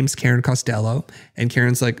woman. Her name's Karen Costello. And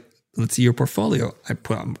Karen's like, let's see your portfolio. I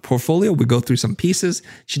put on portfolio. We go through some pieces.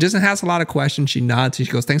 She doesn't ask a lot of questions. She nods. She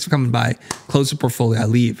goes, thanks for coming by. Close the portfolio. I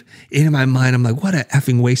leave. In my mind, I'm like, what a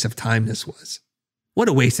effing waste of time this was. What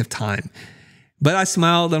a waste of time. But I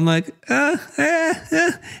smiled. I'm like,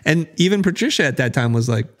 And even Patricia at that time was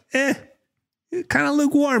like, kind of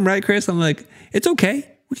lukewarm, right, Chris? I'm like, it's okay.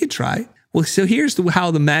 We can try. Well, so here's how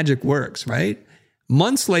the magic works, right?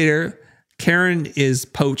 Months later, Karen is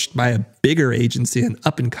poached by a bigger agency, an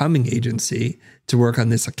up-and-coming agency, to work on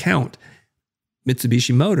this account,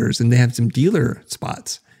 Mitsubishi Motors, and they have some dealer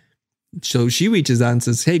spots. So she reaches out and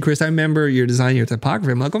says, hey, Chris, I remember your design, your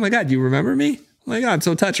typography. I'm like, oh my God, do you remember me? Oh my God, I'm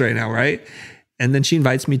so touched right now, right? And then she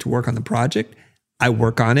invites me to work on the project. I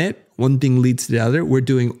work on it. One thing leads to the other. We're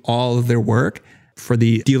doing all of their work for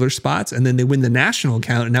the dealer spots, and then they win the national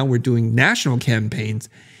account, and now we're doing national campaigns.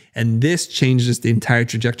 And this changes the entire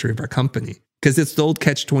trajectory of our company because it's the old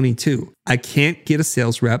catch-22. I can't get a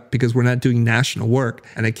sales rep because we're not doing national work,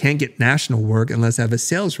 and I can't get national work unless I have a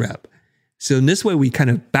sales rep. So in this way, we kind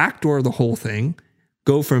of backdoor the whole thing,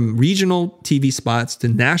 go from regional TV spots to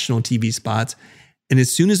national TV spots. And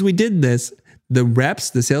as soon as we did this,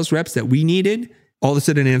 the sales reps that we needed, all of a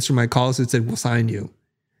sudden answered my calls and said, we'll sign you.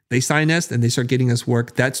 They sign us and they start getting us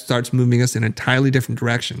work. That starts moving us in an entirely different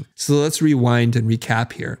direction. So let's rewind and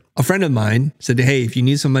recap here. A friend of mine said, hey, if you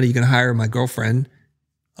need somebody, you can hire my girlfriend.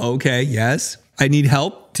 Okay, yes. I need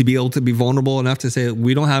help to be able to be vulnerable enough to say,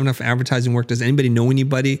 we don't have enough advertising work. Does anybody know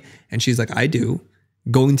anybody? And she's like, I do.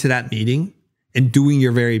 Going to that meeting and doing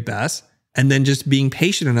your very best, and then just being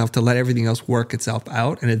patient enough to let everything else work itself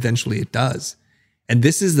out. And eventually it does. And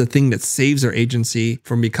this is the thing that saves our agency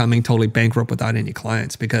from becoming totally bankrupt without any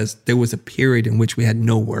clients, because there was a period in which we had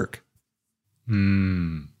no work.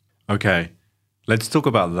 Okay, let's talk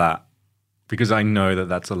about that, because I know that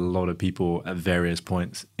that's a lot of people at various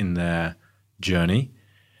points in their journey.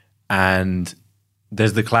 And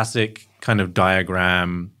there's the classic kind of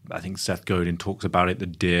diagram. I think Seth Godin talks about it, the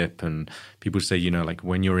dip, and people say, like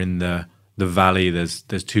when you're in the valley, there's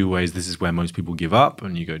two ways. This is where most people give up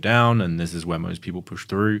and you go down, and this is where most people push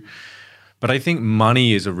through. But I think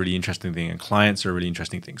money is a really interesting thing, and clients are a really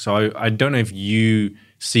interesting thing. So I don't know if you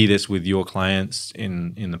see this with your clients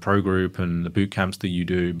in the pro group and the boot camps that you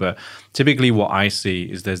do, but typically what I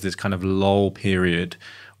see is there's this kind of lull period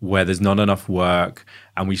where there's not enough work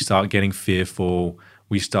and we start getting fearful.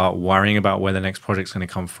 We start worrying about where the next project's going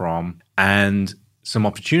to come from, and some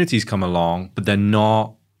opportunities come along, but they're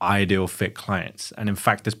not ideal fit clients. And in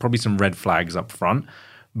fact, there's probably some red flags up front,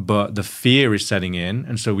 but the fear is setting in.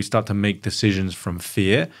 And so we start to make decisions from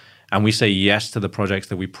fear, and we say yes to the projects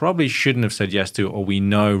that we probably shouldn't have said yes to, or we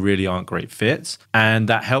know really aren't great fits. And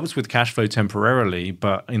that helps with cash flow temporarily,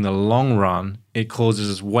 but in the long run, it causes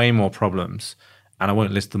us way more problems. And I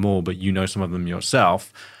won't list them all, but you know some of them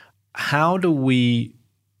yourself. How do we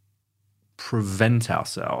prevent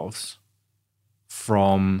ourselves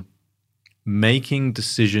from making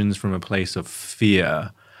decisions from a place of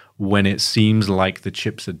fear when it seems like the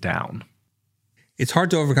chips are down? It's hard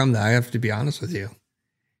to overcome that. I have to be honest with you.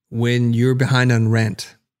 When you're behind on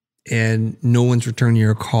rent and no one's returning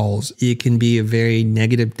your calls, it can be a very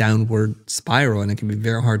negative downward spiral and it can be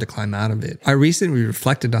very hard to climb out of it. I recently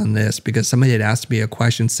reflected on this because somebody had asked me a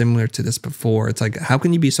question similar to this before. It's like, how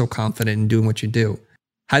can you be so confident in doing what you do?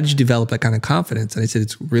 How did you develop that kind of confidence? And I said,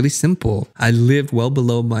 it's really simple. I lived well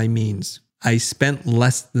below my means. I spent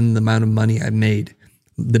less than the amount of money I made.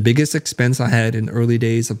 The biggest expense I had in the early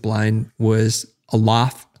days of Blind was a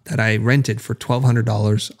loft that I rented for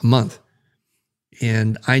 $1,200 a month.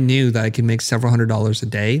 And I knew that I could make several $100s a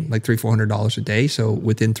day, like $300-400 a day. So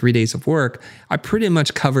within 3 days of work, I pretty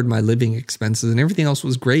much covered my living expenses and everything else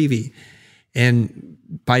was gravy. And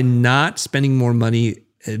by not spending more money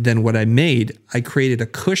than what I made, I created a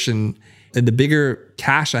cushion. And the bigger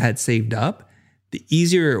cash I had saved up, the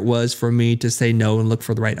easier it was for me to say no and look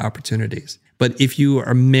for the right opportunities. But if you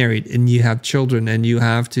are married and you have children and you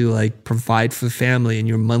have to like provide for the family and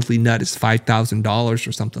your monthly nut is $5,000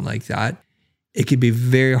 or something like that, it can be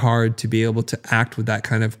very hard to be able to act with that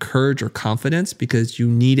kind of courage or confidence because you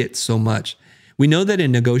need it so much. We know that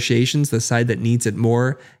in negotiations, the side that needs it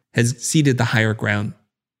more has ceded the higher ground.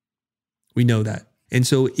 We know that. And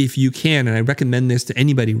so if you can, and I recommend this to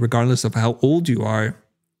anybody, regardless of how old you are,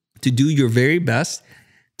 to do your very best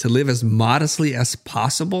to live as modestly as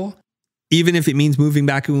possible, even if it means moving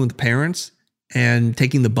back in with parents and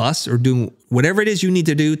taking the bus or doing whatever it is you need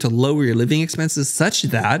to do to lower your living expenses such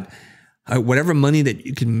that whatever money that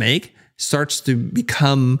you can make starts to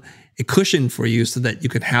become a cushion for you so that you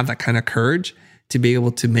can have that kind of courage to be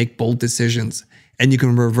able to make bold decisions and you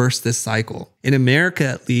can reverse this cycle. In America,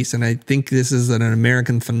 at least, and I think this is an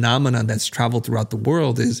American phenomenon that's traveled throughout the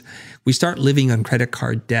world, is we start living on credit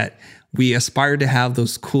card debt. We aspire to have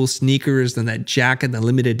those cool sneakers and that jacket, the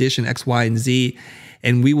limited edition X, Y, and Z,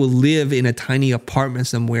 and we will live in a tiny apartment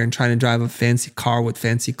somewhere and trying to drive a fancy car with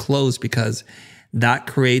fancy clothes because that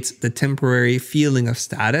creates the temporary feeling of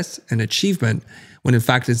status and achievement when in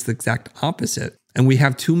fact it's the exact opposite. And we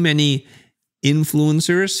have too many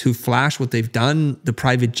influencers who flash what they've done, the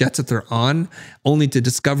private jets that they're on, only to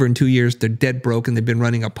discover in 2 years they're dead broke and they've been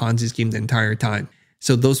running a Ponzi scheme the entire time.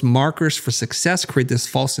 So those markers for success create this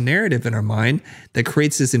false narrative in our mind that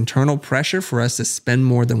creates this internal pressure for us to spend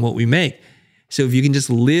more than what we make. So if you can just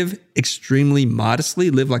live extremely modestly,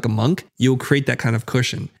 live like a monk, you'll create that kind of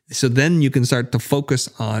cushion. So then you can start to focus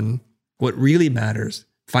on what really matters,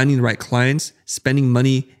 finding the right clients, spending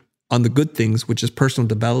money on the good things, which is personal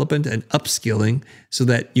development and upskilling, so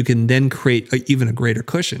that you can then create even a greater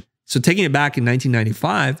cushion. So taking it back in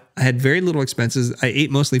 1995, I had very little expenses. I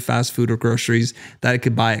ate mostly fast food or groceries that I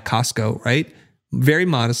could buy at Costco, right? Very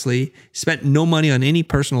modestly, spent no money on any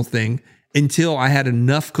personal thing until I had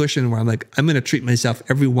enough cushion where I'm like, I'm going to treat myself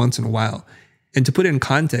every once in a while. And to put it in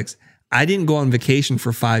context, I didn't go on vacation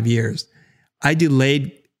for 5 years. I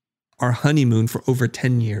delayed our honeymoon for over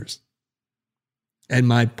 10 years. And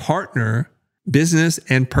my partner, business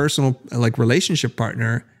and personal, like relationship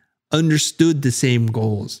partner, understood the same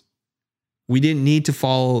goals. We didn't need to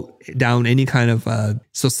fall down any kind of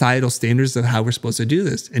societal standards of how we're supposed to do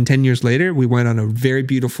this. And 10 years later, we went on a very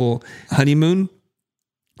beautiful honeymoon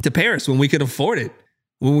to Paris when we could afford it,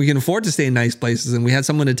 when we can afford to stay in nice places and we had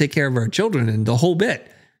someone to take care of our children and the whole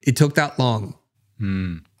bit. It took that long.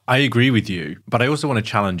 I agree with you, but I also want to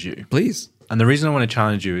challenge you. Please. And the reason I want to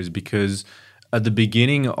challenge you is because at the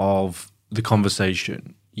beginning of the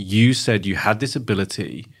conversation, you said you had this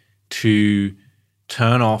ability to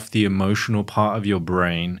turn off the emotional part of your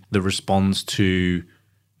brain that responds to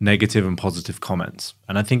negative and positive comments.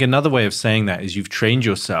 And I think another way of saying that is you've trained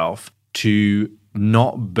yourself to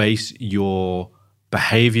not base your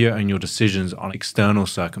behavior and your decisions on external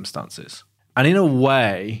circumstances. And in a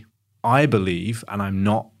way, I believe, and I'm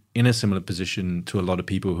not in a similar position to a lot of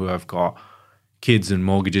people who have got kids and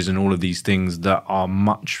mortgages and all of these things that are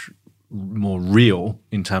much more real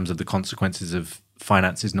in terms of the consequences of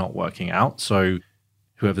finances not working out. So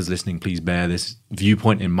whoever's listening, please bear this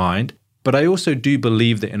viewpoint in mind. But I also do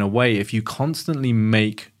believe that in a way, if you constantly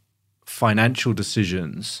make financial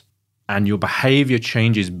decisions and your behavior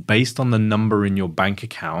changes based on the number in your bank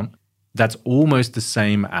account, that's almost the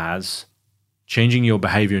same as changing your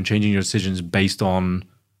behavior and changing your decisions based on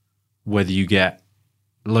whether you get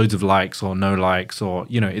loads of likes or no likes, or,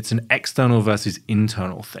 you know, it's an external versus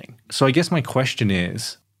internal thing. So I guess my question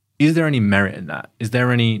is there any merit in that? Is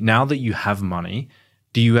there any, now that you have money,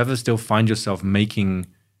 do you ever still find yourself making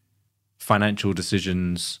financial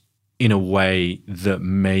decisions in a way that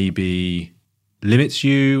maybe limits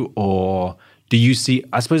you? Or do you see,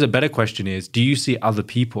 I suppose a better question is, do you see other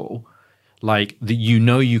people like that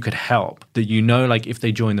you could help, that like if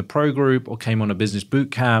they joined the pro group or came on a business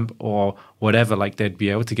boot camp or whatever, like they'd be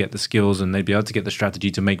able to get the skills and they'd be able to get the strategy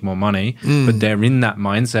to make more money. But they're in that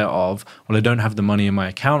mindset of, well, I don't have the money in my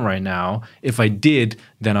account right now. If I did,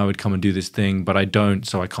 then I would come and do this thing, but I don't,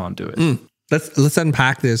 so I can't do it. Let's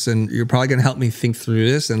unpack this, and you're probably going to help me think through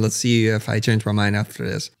this, and let's see if I change my mind after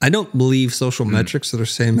this. I don't believe social metrics are the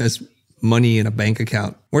same as money in a bank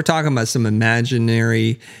account. We're talking about some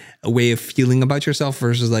imaginary way of feeling about yourself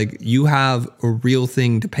versus like you have a real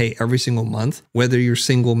thing to pay every single month, whether you're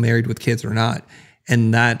single, married with kids or not.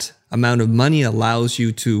 And that amount of money allows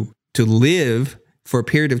you to live for a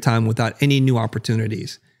period of time without any new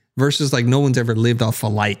opportunities. Versus like no one's ever lived off a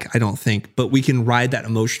like, I don't think, but we can ride that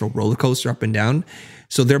emotional roller coaster up and down.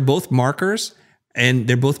 So they're both markers and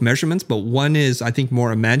they're both measurements, but one is, I think,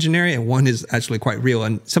 more imaginary and one is actually quite real.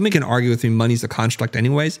 And somebody can argue with me, money's a construct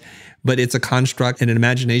anyways, but it's a construct and an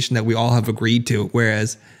imagination that we all have agreed to.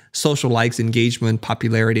 Whereas social likes, engagement,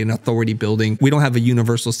 popularity, and authority building, we don't have a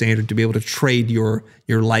universal standard to be able to trade your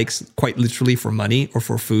likes quite literally for money or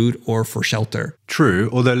for food or for shelter. True.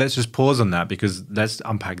 Although let's just pause on that because let's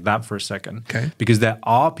unpack that for a second. Okay. Because there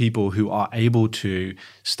are people who are able to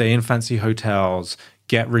stay in fancy hotels,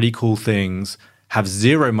 get really cool things, have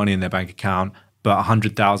zero money in their bank account, but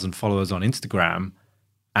 100,000 followers on Instagram,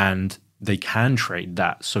 and they can trade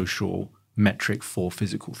that social metric for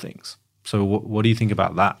physical things. So what do you think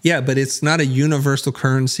about that? Yeah, but it's not a universal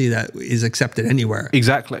currency that is accepted anywhere.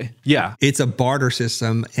 Exactly. Yeah. It's a barter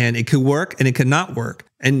system, and it could work and it could not work.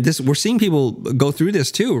 And this, we're seeing people go through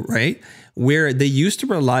this too, right? Where they used to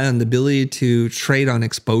rely on the ability to trade on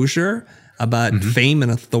exposure, about fame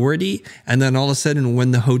and authority. And then all of a sudden, when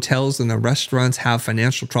the hotels and the restaurants have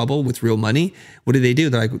financial trouble with real money, what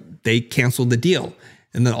do? They canceled the deal.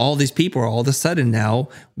 And then all these people are all of a sudden now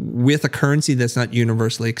with a currency that's not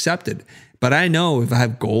universally accepted. But I know if I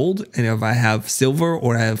have gold and if I have silver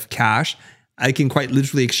or I have cash, I can quite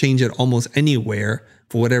literally exchange it almost anywhere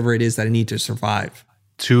for whatever it is that I need to survive.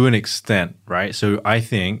 To an extent, right? So I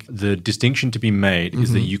think the distinction to be made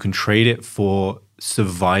is that you can trade it for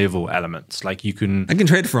survival elements. Like I can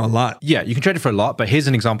trade it for a lot. Yeah, you can trade it for a lot. But here's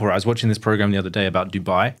an example where I was watching this program the other day about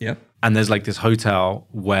Dubai. Yeah. And there's like this hotel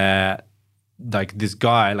where like this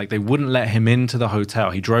guy, like they wouldn't let him into the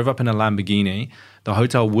hotel. He drove up in a Lamborghini. The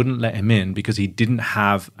hotel wouldn't let him in because he didn't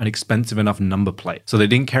have an expensive enough number plate. So they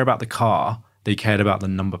didn't care about the car. They cared about the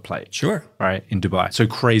number plate. Sure. Right, in Dubai. So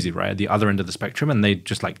crazy, right? At the other end of the spectrum, and they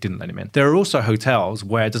just like didn't let him in. There are also hotels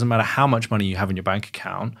where it doesn't matter how much money you have in your bank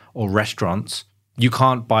account, or restaurants, you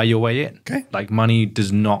can't buy your way in. Okay. Like money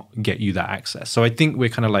does not get you that access. So I think we're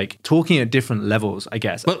kind of like talking at different levels, I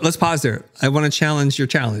guess. But let's pause there. I want to challenge your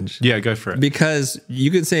challenge. Yeah, go for it. Because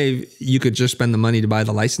you could say you could just spend the money to buy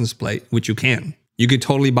the license plate, which you can. You could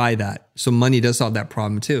totally buy that. So money does solve that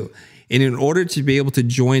problem too. And in order to be able to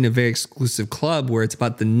join a very exclusive club where it's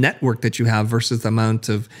about the network that you have versus the amount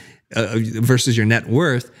of, versus your net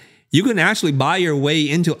worth, you can actually buy your way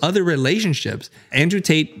into other relationships. Andrew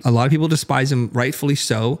Tate, a lot of people despise him, rightfully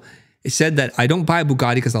so. He said that I don't buy a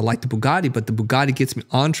Bugatti because I like the Bugatti, but the Bugatti gets me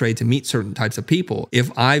entree to meet certain types of people.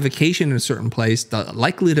 If I vacation in a certain place, the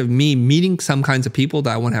likelihood of me meeting some kinds of people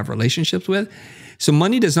that I want to have relationships with. So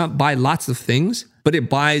money does not buy lots of things, but it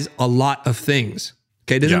buys a lot of things.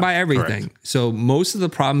 Okay, it doesn't buy everything. Correct. So most of the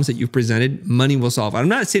problems that you've presented, money will solve. I'm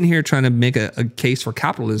not sitting here trying to make a case for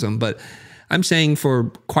capitalism, but I'm saying for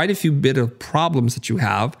quite a few bit of problems that you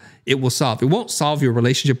have, it will solve. It won't solve your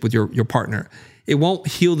relationship with your partner. It won't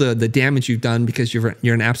heal the damage you've done because you're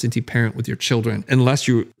an absentee parent with your children. Unless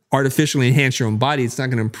you artificially enhance your own body, it's not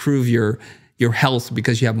going to improve your health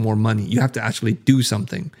because you have more money. You have to actually do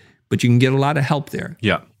something, but you can get a lot of help there.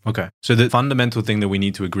 Yeah. Okay. So the fundamental thing that we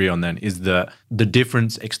need to agree on then is that the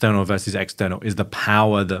difference external versus external is the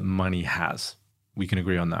power that money has. We can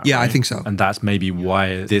agree on that. Yeah, right? I think so. And that's maybe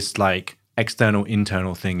why this like external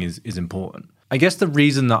internal thing is important. I guess the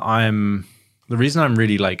reason I'm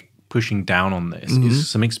really like pushing down on this is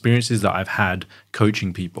some experiences that I've had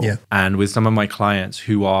coaching people and with some of my clients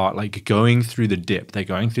who are like going through the dip, they're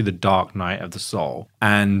going through the dark night of the soul,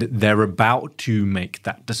 and they're about to make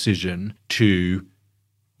that decision to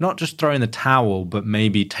not just throw in the towel, but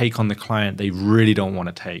maybe take on the client they really don't want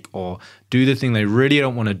to take, or do the thing they really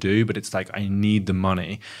don't want to do, but it's like, I need the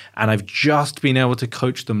money. And I've just been able to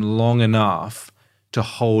coach them long enough to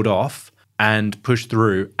hold off and push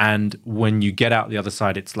through. And when you get out the other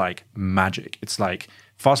side, it's like magic. It's like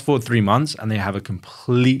fast forward 3 months and they have a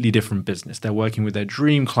completely different business. They're working with their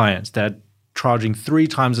dream clients. They're charging 3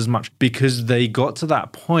 times as much because they got to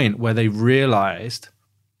that point where they realized,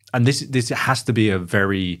 and this has to be a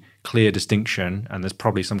very clear distinction, and there's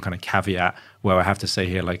probably some kind of caveat where I have to say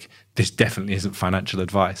here, like, this definitely isn't financial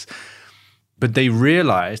advice. But they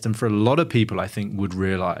realized, and for a lot of people, I think would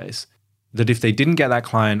realize, that if they didn't get that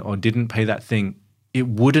client or didn't pay that thing, it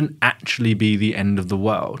wouldn't actually be the end of the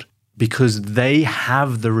world, because they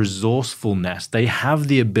have the resourcefulness, they have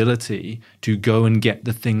the ability to go and get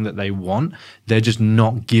the thing that they want. They're just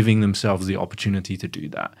not giving themselves the opportunity to do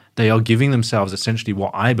that. They are giving themselves essentially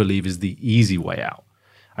what I believe is the easy way out.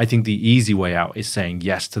 I think the easy way out is saying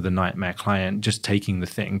yes to the nightmare client, just taking the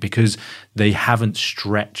thing, because they haven't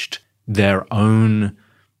stretched their own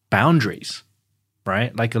boundaries.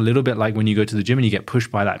 Right? Like a little bit like when you go to the gym and you get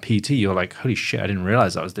pushed by that PT, you're like, holy shit, I didn't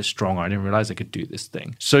realize I was this strong, or I didn't realize I could do this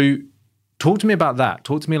thing. So talk to me about that.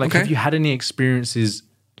 Talk to me like, have you had any experiences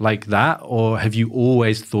like that, or have you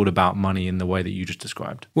always thought about money in the way that you just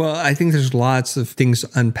described? Well, I think there's lots of things to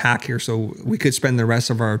unpack here. So we could spend the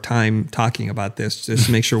rest of our time talking about this just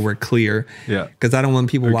to make sure we're clear. Yeah. Because I don't want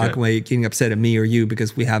people walking away getting upset at me or you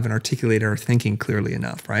because we haven't articulated our thinking clearly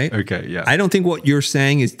enough, right? Okay, yeah. I don't think what you're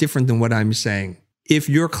saying is different than what I'm saying. If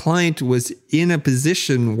your client was in a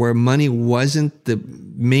position where money wasn't the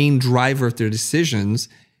main driver of their decisions,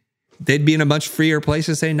 they'd be in a much freer place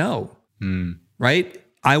to say no, right?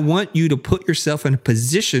 I want you to put yourself in a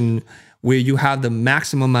position where you have the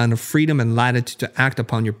maximum amount of freedom and latitude to act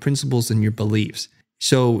upon your principles and your beliefs.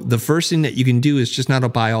 So the first thing that you can do is just not to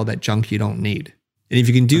buy all that junk you don't need. And if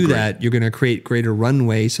you can do that, you're going to create greater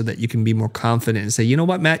runway so that you can be more confident and say, you know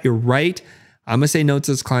what, Matt, you're right. I'm going to say no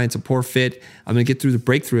to this client. It's a poor fit. I'm going to get through the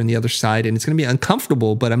breakthrough on the other side. And it's going to be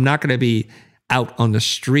uncomfortable, but I'm not going to be out on the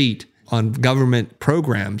street on government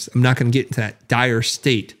programs. I'm not going to get into that dire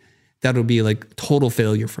state. That'll be like total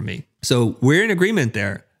failure for me. So we're in agreement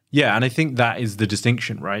there. Yeah, and I think that is the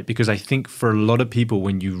distinction, right? Because I think for a lot of people,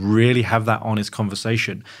 when you really have that honest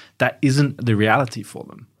conversation, that isn't the reality for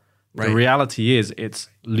them. Right. The reality is it's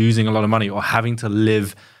losing a lot of money or having to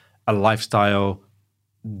live a lifestyle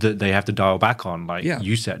that they have to dial back on. Like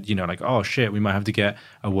you said, you know, like, oh shit, we might have to get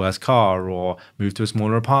a worse car or move to a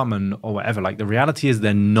smaller apartment or whatever. Like the reality is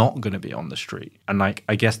they're not going to be on the street. And like,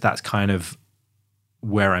 I guess that's kind of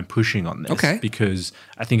where I'm pushing on this, because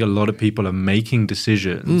I think a lot of people are making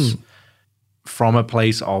decisions from a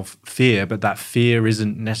place of fear, but that fear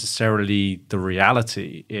isn't necessarily the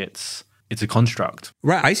reality. It's a construct.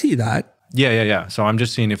 Right. I see that. Yeah. So I'm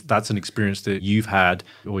just seeing if that's an experience that you've had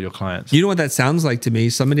or your clients. You know what that sounds like to me?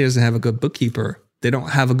 Somebody doesn't have a good bookkeeper. They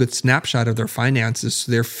don't have a good snapshot of their finances.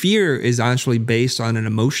 So their fear is actually based on an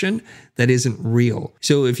emotion that isn't real.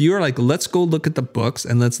 So if you're like, let's go look at the books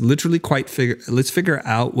and let's literally let's figure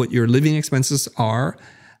out what your living expenses are.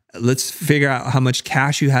 Let's figure out how much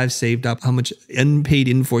cash you have saved up, how much unpaid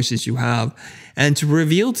invoices you have, and to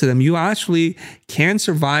reveal to them you actually can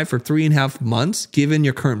survive for 3.5 months given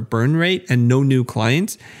your current burn rate and no new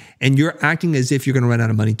clients, and you're acting as if you're going to run out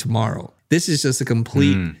of money tomorrow. This is just a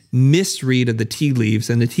complete misread of the tea leaves,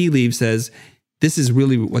 and the tea leaf says this is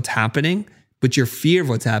really what's happening, but your fear of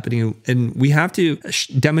what's happening, and we have to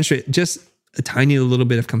demonstrate just a tiny little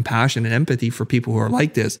bit of compassion and empathy for people who are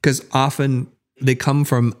like this, because often they come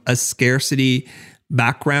from a scarcity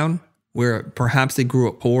background where perhaps they grew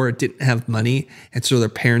up poor, didn't have money, and so their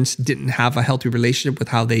parents didn't have a healthy relationship with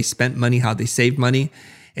how they spent money, how they saved money.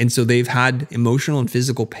 And so they've had emotional and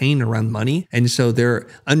physical pain around money. And so their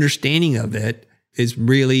understanding of it is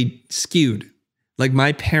really skewed. Like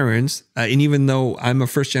my parents, and even though I'm a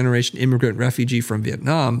first generation immigrant refugee from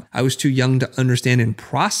Vietnam, I was too young to understand and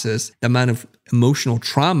process the amount of emotional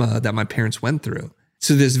trauma that my parents went through.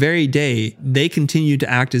 So this very day, they continue to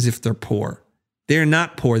act as if they're poor. They're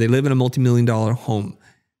not poor. They live in a multi-million-dollar home.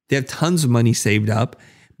 They have tons of money saved up,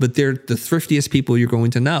 but they're the thriftiest people you're going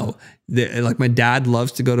to know. Like my dad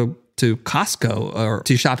loves to go to Costco or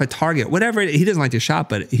to shop at Target, whatever. He doesn't like to shop,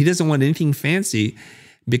 but he doesn't want anything fancy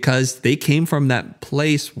because they came from that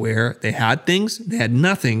place where they had things, they had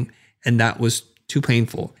nothing, and that was too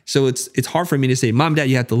painful. So it's hard for me to say, Mom, Dad,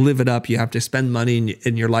 you have to live it up. You have to spend money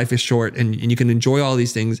and your life is short and you can enjoy all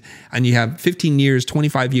these things. And you have 15 years,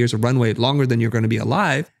 25 years of runway longer than you're going to be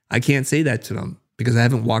alive. I can't say that to them because I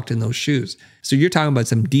haven't walked in those shoes. So you're talking about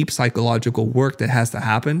some deep psychological work that has to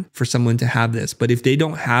happen for someone to have this. But if they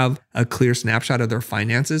don't have a clear snapshot of their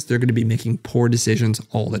finances, they're going to be making poor decisions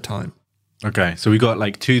all the time. Okay. So we got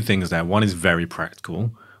like two things there. One is very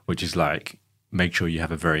practical, which is like, make sure you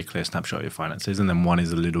have a very clear snapshot of your finances. And then one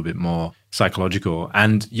is a little bit more psychological.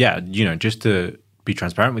 And yeah, you know, just to be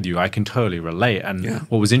transparent with you, I can totally relate. And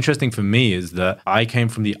what was interesting for me is that I came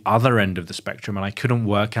from the other end of the spectrum and I couldn't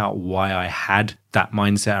work out why I had that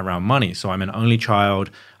mindset around money. So I'm an only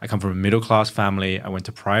child. I come from a middle-class family. I went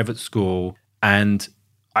to private school and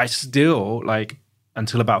I still, like,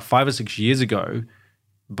 until about 5 or 6 years ago,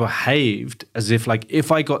 behaved as if, like,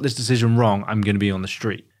 if I got this decision wrong, I'm going to be on the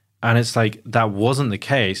street. And it's like, that wasn't the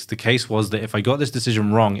case. The case was that if I got this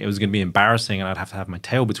decision wrong, it was going to be embarrassing and I'd have to have my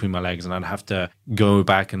tail between my legs and I'd have to go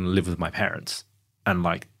back and live with my parents. And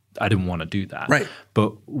like, I didn't want to do that. Right.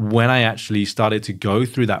 But when I actually started to go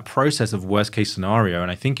through that process of worst case scenario,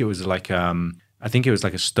 and I think it was like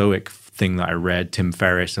a Stoic thing that I read, Tim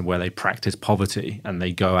Ferriss, and where they practice poverty and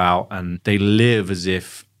they go out and they live as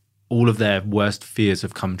if all of their worst fears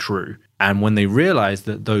have come true. And when they realize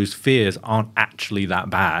that those fears aren't actually that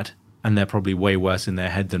bad and they're probably way worse in their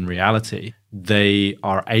head than reality, they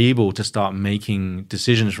are able to start making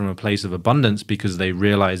decisions from a place of abundance because they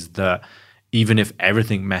realize that even if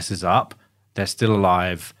everything messes up, they're still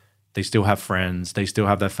alive, they still have friends, they still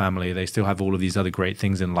have their family, they still have all of these other great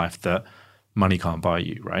things in life that money can't buy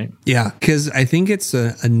you, right? Yeah, because I think it's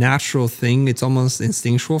a natural thing. It's almost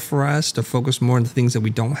instinctual for us to focus more on the things that we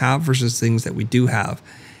don't have versus things that we do have.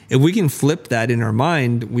 If we can flip that in our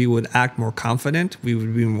mind, we would act more confident. We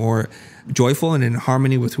would be more joyful and in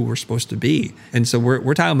harmony with who we're supposed to be. And so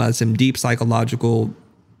we're talking about some deep psychological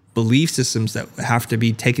belief systems that have to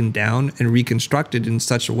be taken down and reconstructed in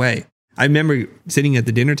such a way. I remember sitting at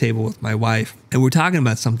the dinner table with my wife and we're talking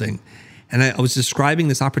about something. And I was describing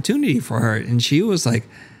this opportunity for her. And she was like,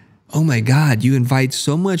 oh my God, you invite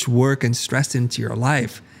so much work and stress into your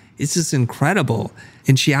life. It's just incredible.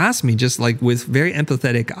 And she asked me just like with very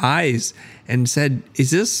empathetic eyes and said,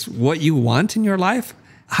 is this what you want in your life?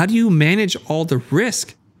 How do you manage all the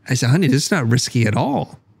risk? I said, honey, this is not risky at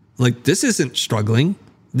all. Like, this isn't struggling.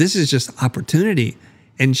 This is just opportunity.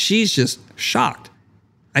 And she's just shocked.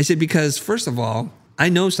 I said, because first of all, I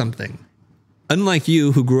know something. Unlike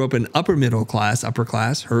you, who grew up in upper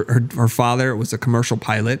class, her father was a commercial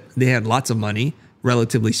pilot. They had lots of money,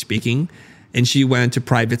 relatively speaking. And she went to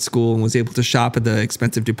private school and was able to shop at the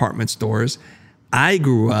expensive department stores. I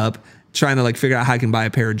grew up trying to like figure out how I can buy a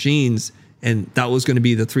pair of jeans. And that was going to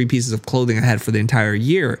be the 3 pieces of clothing I had for the entire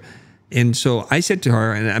year. And so I said to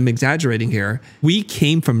her, and I'm exaggerating here, we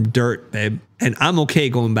came from dirt, babe, and I'm okay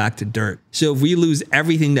going back to dirt. So if we lose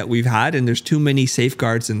everything that we've had and there's too many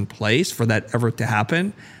safeguards in place for that ever to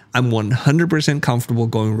happen, I'm 100% comfortable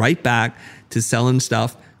going right back to selling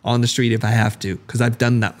stuff on the street if I have to, because I've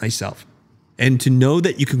done that myself. And to know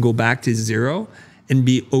that you can go back to zero and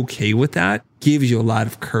be okay with that gives you a lot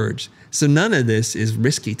of courage. So none of this is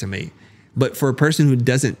risky to me. But for a person who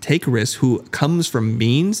doesn't take risks, who comes from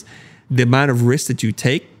means, the amount of risk that you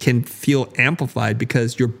take can feel amplified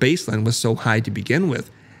because your baseline was so high to begin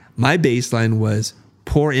with. My baseline was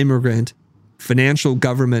poor immigrant, financial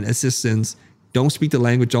government assistance, don't speak the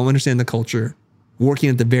language, don't understand the culture, working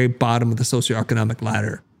at the very bottom of the socioeconomic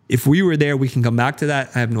ladder. If we were there, we can come back to that.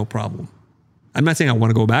 I have no problem. I'm not saying I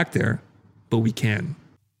want to go back there, but we can.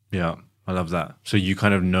 Yeah, I love that. So you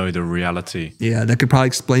kind of know the reality. Yeah, that could probably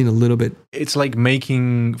explain a little bit. It's like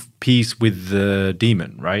making peace with the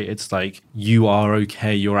demon, right? It's like you are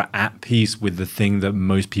okay. You're at peace with the thing that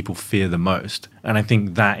most people fear the most. And I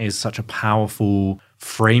think that is such a powerful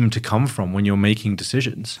frame to come from when you're making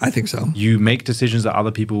decisions. I think so. You make decisions that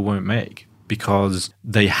other people won't make because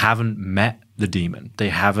they haven't met the demon. They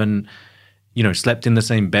haven't, slept in the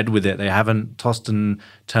same bed with it. They haven't tossed and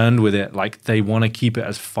turned with it. Like, they want to keep it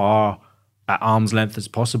as far at arm's length as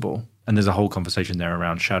possible. And there's a whole conversation there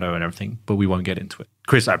around shadow and everything, but we won't get into it.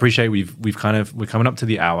 Chris, I appreciate we're coming up to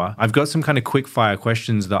the hour. I've got some kind of quick fire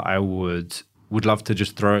questions that I would love to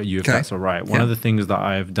just throw at you if that's all right. One of the things that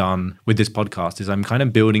I've done with this podcast is I'm kind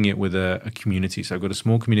of building it with a community. So I've got a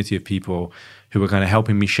small community of people who are kind of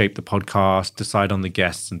helping me shape the podcast, decide on the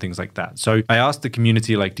guests and things like that. So I asked the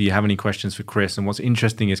community, like, do you have any questions for Chris? And what's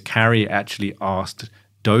interesting is Carrie actually asked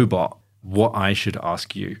Dobot what I should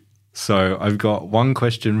ask you. So I've got one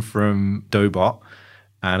question from Dobot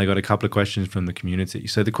and I got a couple of questions from the community.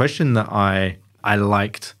 So the question that I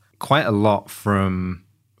liked quite a lot from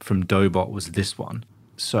Dobot was this one.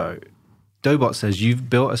 So Dobot says, you've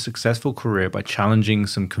built a successful career by challenging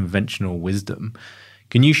some conventional wisdom.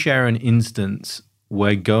 Can you share an instance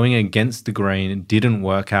where going against the grain didn't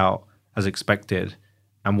work out as expected?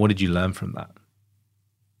 And what did you learn from that?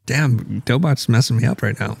 Damn, Dobot's messing me up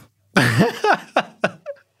right now.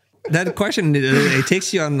 That question, it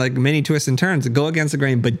takes you on like many twists and turns. Go against the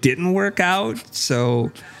grain, but didn't work out.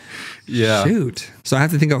 So yeah. Shoot. So I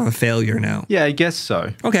have to think of a failure now. Yeah, I guess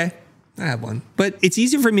so. Okay. I have one. But it's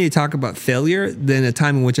easier for me to talk about failure than a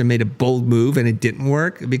time in which I made a bold move and it didn't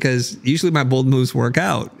work, because usually my bold moves work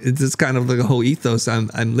out. It's just kind of like a whole ethos I'm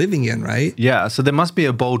living in, right? Yeah. So there must be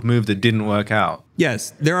a bold move that didn't work out.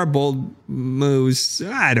 Yes. There are bold moves.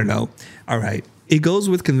 I don't know. All right. it goes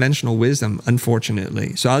with conventional wisdom,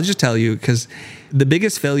 unfortunately. So I'll just tell you, because the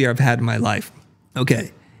biggest failure I've had in my life.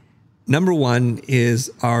 Okay. Number one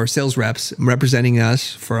is our sales reps representing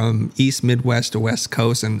us from East, Midwest to West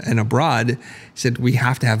Coast and abroad said we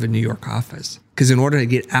have to have a New York office. Because in order to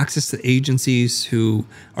get access to agencies who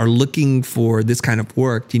are looking for this kind of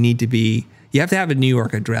work, you have to have a New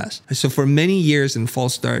York address. So for many years in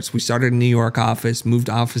false starts, we started a New York office, moved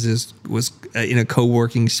offices, was in a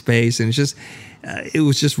co-working space, and it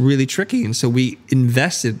was just really tricky. And so we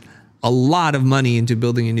invested a lot of money into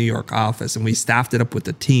building a New York office, and we staffed it up with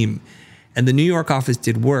a team. And the New York office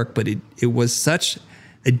did work, but it was such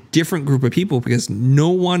a different group of people because no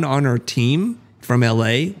one on our team from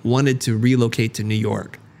LA wanted to relocate to New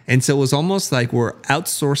York. And so it was almost like we're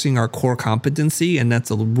outsourcing our core competency, and that's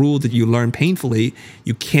a rule that you learn painfully.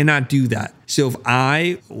 You cannot do that. So if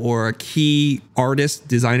I or a key artist,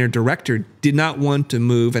 designer, director did not want to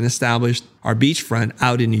move and establish our beachfront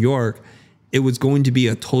out in New York, it was going to be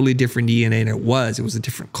a totally different DNA than it was. It was a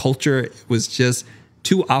different culture. It was just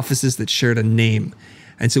two offices that shared a name.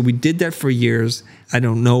 And so we did that for years. I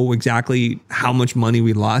don't know exactly how much money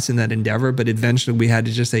we lost in that endeavor, but eventually we had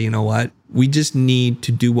to just say, you know what? We just need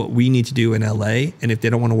to do what we need to do in LA. And if they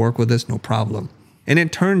don't want to work with us, no problem. And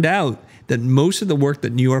it turned out that most of the work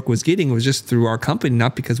that New York was getting was just through our company,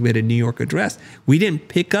 not because we had a New York address. We didn't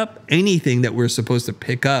pick up anything that we're supposed to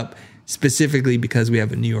pick up specifically because we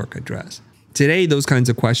have a New York address. Today, those kinds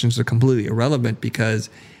of questions are completely irrelevant because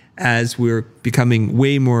as we're becoming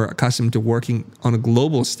way more accustomed to working on a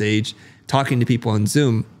global stage, talking to people on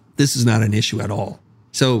Zoom, this is not an issue at all.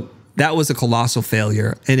 So that was a colossal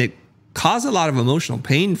failure. And it caused a lot of emotional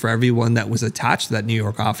pain for everyone that was attached to that New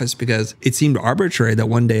York office because it seemed arbitrary that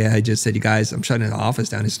one day I just said, you guys, I'm shutting the office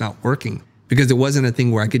down. It's not working. Because it wasn't a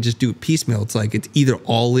thing where I could just do it piecemeal. It's like it's either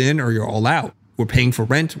all in or you're all out. We're paying for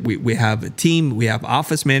rent. We have a team. We have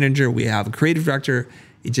office manager. We have a creative director.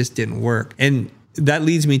 It just didn't work. And that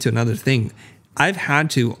leads me to another thing. I've had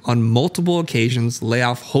to, on multiple occasions, lay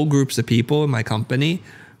off whole groups of people in my company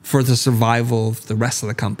for the survival of the rest of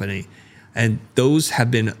the company. And those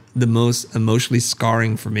have been the most emotionally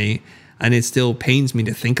scarring for me. And it still pains me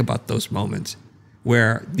to think about those moments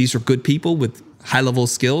where these are good people with high-level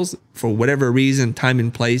skills. For whatever reason, time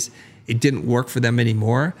and place, it didn't work for them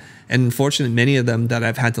anymore. And unfortunately, many of them that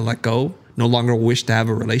I've had to let go no longer wish to have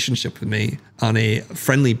a relationship with me on a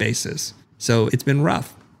friendly basis. So it's been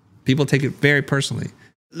rough. People take it very personally.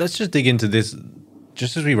 Let's just dig into this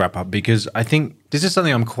just as we wrap up, because I think this is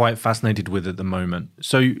something I'm quite fascinated with at the moment.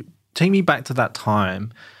 So take me back to that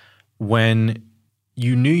time when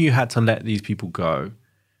you knew you had to let these people go,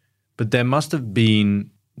 but there must have been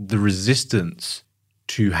the resistance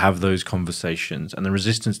to have those conversations and the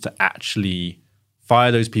resistance to actually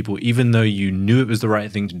fire those people, even though you knew it was the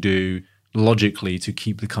right thing to do logically to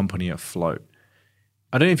keep the company afloat.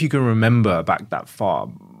 I don't know if you can remember back that far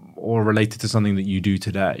or related to something that you do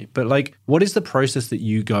today, but like, what is the process that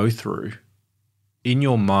you go through in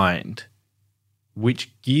your mind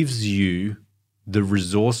which gives you the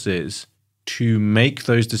resources to make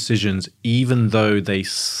those decisions even though they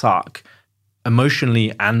suck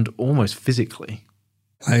emotionally and almost physically?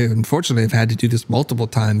 I unfortunately have had to do this multiple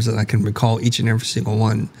times and I can recall each and every single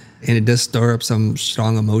one. And it does stir up some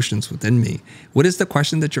strong emotions within me. What is the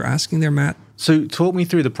question that you're asking there, Matt? So talk me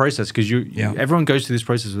through the process, because everyone goes through this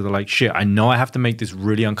process where they're like, shit, I know I have to make this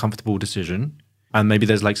really uncomfortable decision. And maybe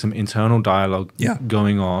there's like some internal dialogue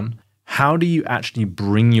going on. How do you actually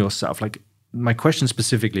bring yourself? Like, my question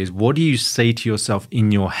specifically is, what do you say to yourself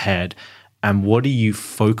in your head and what do you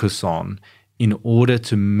focus on in order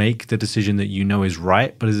to make the decision that you know is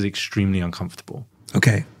right, but is extremely uncomfortable?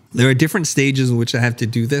 Okay. There are different stages in which I have to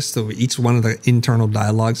do this. So each one of the internal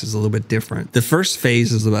dialogues is a little bit different. The first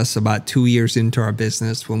phase is us about 2 years into our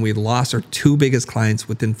business when we lost our two biggest clients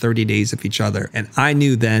within 30 days of each other. And I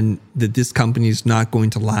knew then that this company is not going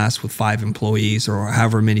to last with 5 employees or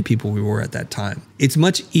however many people we were at that time. It's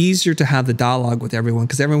much easier to have the dialogue with everyone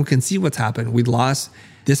because everyone can see what's happened. We lost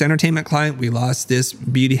this entertainment client, we lost this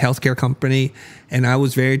beauty healthcare company. And I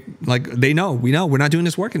was very like, we know, we're not doing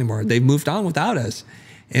this work anymore. They've moved on without us.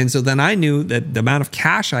 And so then I knew that the amount of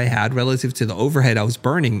cash I had relative to the overhead I was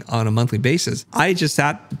burning on a monthly basis, I just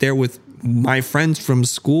sat there with my friends from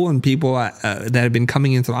school and people that had been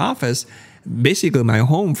coming into the office, basically my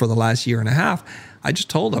home for the last year and a half. I just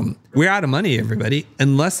told them, we're out of money, everybody.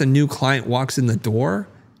 Unless a new client walks in the door,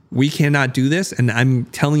 we cannot do this. And I'm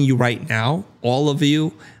telling you right now, all of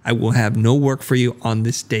you, I will have no work for you on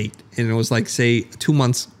this date. And it was like, say, 2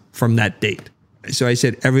 months from that date. So I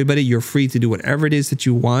said, everybody, you're free to do whatever it is that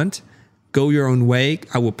you want. Go your own way.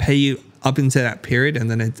 I will pay you up into that period. And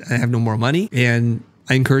then I have no more money. And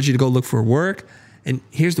I encourage you to go look for work. And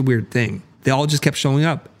here's the weird thing. They all just kept showing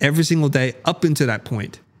up every single day up into that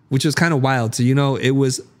point, which was kind of wild. So, it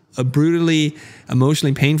was a brutally,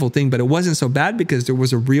 emotionally painful thing, but it wasn't so bad because there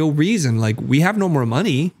was a real reason. Like, we have no more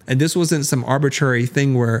money. And this wasn't some arbitrary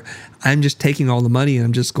thing where I'm just taking all the money and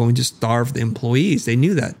I'm just going to starve the employees. They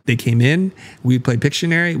knew that. They came in, we played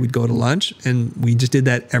Pictionary, we'd go to lunch, and we just did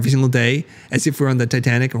that every single day as if we're on the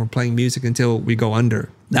Titanic and we're playing music until we go under.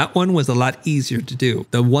 That one was a lot easier to do.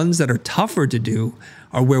 The ones that are tougher to do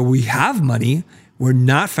are where we have money. We're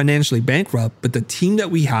not financially bankrupt, but the team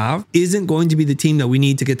that we have isn't going to be the team that we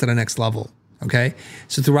need to get to the next level. Okay.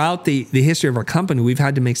 So throughout the history of our company, we've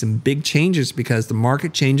had to make some big changes because the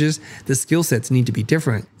market changes, the skill sets need to be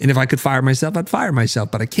different. And if I could fire myself, I'd fire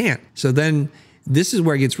myself, but I can't. So then this is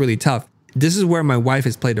where it gets really tough. This is where my wife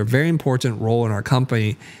has played a very important role in our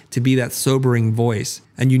company to be that sobering voice.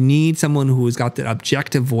 And you need someone who has got that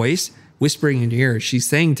objective voice whispering in your ear. She's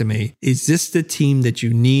saying to me, is this the team that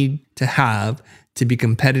you need to have to be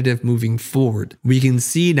competitive moving forward? We can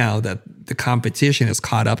see now that the competition has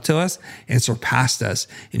caught up to us and surpassed us.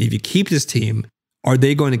 And if you keep this team, are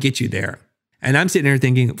they going to get you there? And I'm sitting there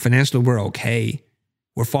thinking, financially, we're okay.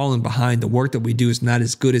 We're falling behind. The work that we do is not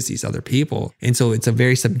as good as these other people. And so it's a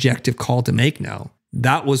very subjective call to make now.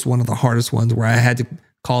 That was one of the hardest ones where I had to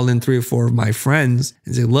call in 3 or 4 of my friends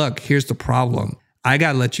and say, look, here's the problem. I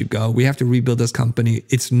got to let you go. We have to rebuild this company.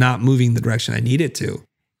 It's not moving the direction I need it to.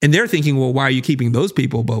 And they're thinking, well, why are you keeping those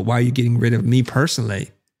people? But why are you getting rid of me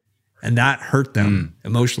personally? And that hurt them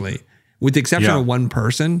emotionally, with the exception of one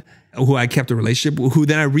person who I kept a relationship with, who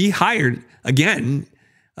then I rehired again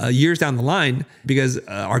years down the line because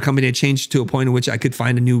our company had changed to a point in which I could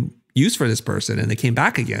find a new use for this person and they came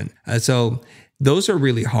back again. So those are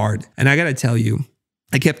really hard. And I got to tell you,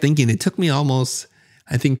 I kept thinking it took me almost,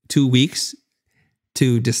 I think, 2 weeks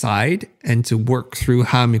to decide and to work through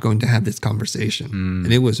how I'm going to have this conversation.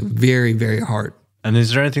 And it was very, very hard. And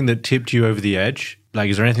is there anything that tipped you over the edge? Like,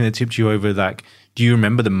 is there anything that tipped you over, like, do you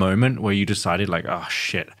remember the moment where you decided like, oh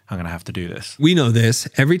shit, I'm going to have to do this? We know this.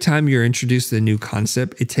 Every time you're introduced to a new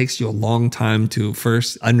concept, it takes you a long time to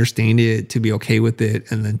first understand it, to be okay with it,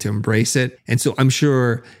 and then to embrace it. And so I'm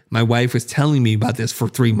sure my wife was telling me about this for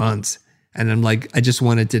 3 months. And I'm like, I just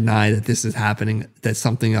want to deny that this is happening, that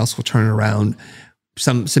something else will turn around.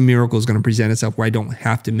 Some miracle is going to present itself where I don't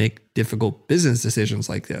have to make difficult business decisions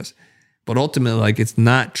like this. But ultimately, like, it's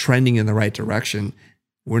not trending in the right direction.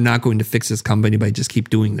 We're not going to fix this company by just keep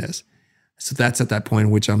doing this. So that's at that point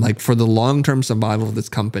in which I'm like, for the long-term survival of this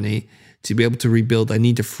company, to be able to rebuild, I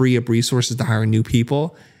need to free up resources to hire new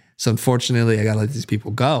people. So unfortunately, I got to let these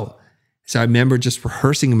people go. So I remember just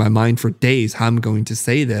rehearsing in my mind for days how I'm going to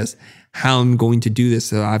say this, how I'm going to do this.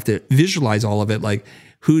 So I have to visualize all of it. Like,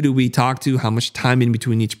 who do we talk to? How much time in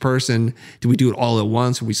between each person? Do we do it all at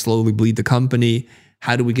once? Or we slowly bleed the company?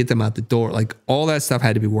 How do we get them out the door? Like, all that stuff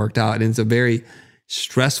had to be worked out. And it's a very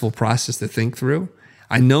stressful process to think through.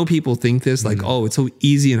 I know people think this like, oh, it's so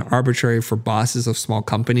easy and arbitrary for bosses of small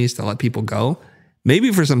companies to let people go.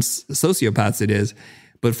 Maybe for some sociopaths it is.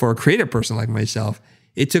 But for a creative person like myself,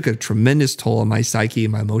 it took a tremendous toll on my psyche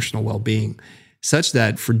and my emotional well-being, such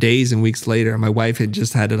that for days and weeks later, my wife had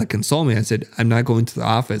just had to like console me. I said, I'm not going to the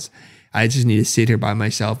office. I just need to sit here by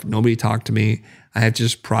myself. Nobody talk to me. I have to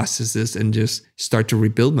just process this and just start to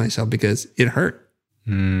rebuild myself because it hurt.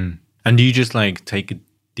 And do you just like take a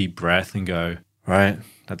deep breath and go, all right,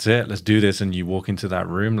 that's it, let's do this. And you walk into that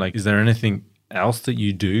room. Like, is there anything else that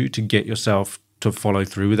you do to get yourself to follow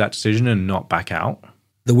through with that decision and not back out?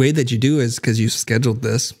 The way that you do is because you scheduled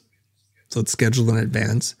this. So it's scheduled in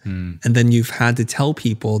advance. And then you've had to tell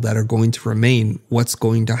people that are going to remain what's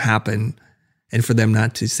going to happen and for them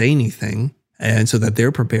not to say anything, and so that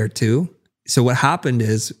they're prepared too. So what happened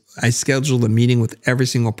is I scheduled a meeting with every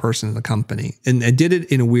single person in the company, and I did it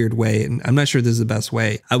in a weird way. And I'm not sure this is the best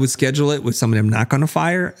way. I would schedule it with somebody I'm not going to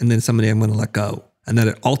fire and then somebody I'm going to let go, and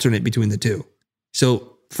then alternate between the two.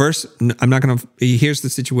 So first, I'm not going to, here's the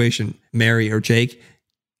situation, Mary or Jake.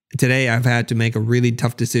 Today, I've had to make a really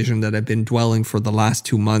tough decision that I've been dwelling for the last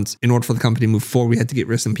 2 months. In order for the company to move forward, we had to get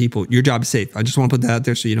rid of some people. Your job is safe. I just want to put that out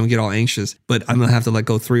there so you don't get all anxious. But I'm going to have to let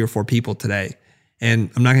go 3 or 4 people today.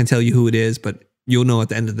 And I'm not going to tell you who it is, but you'll know at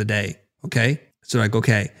the end of the day. Okay? So like,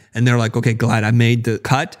 okay. And they're like, okay, glad I made the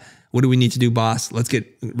cut. What do we need to do, boss? Let's get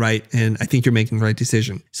right. And I think you're making the right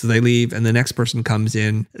decision. So they leave and the next person comes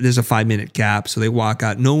in. There's a 5-minute gap. So they walk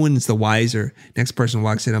out. No one's the wiser. Next person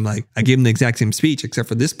walks in. I'm like, I give them the exact same speech, except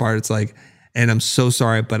for this part. It's like, and I'm so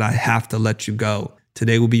sorry, but I have to let you go.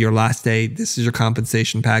 Today will be your last day. This is your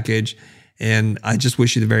compensation package. And I just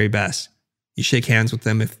wish you the very best. You shake hands with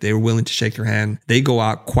them if they're willing to shake your hand. They go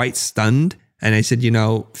out quite stunned. And I said,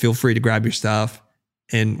 feel free to grab your stuff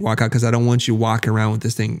and walk out because I don't want you walking around with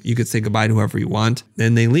this thing. You could say goodbye to whoever you want.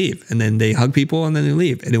 Then they leave. And then they hug people and then they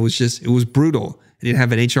leave. And it was brutal. I didn't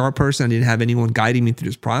have an HR person. I didn't have anyone guiding me through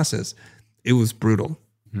this process. It was brutal.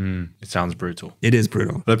 It sounds brutal. It is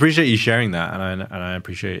brutal. But I appreciate you sharing that. And I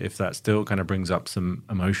appreciate if that still kind of brings up some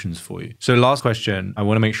emotions for you. So last question, I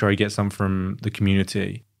want to make sure I get some from the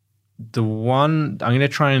community. I'm going to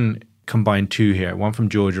try and combine two here, one from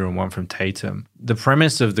Georgia and one from Tatum. The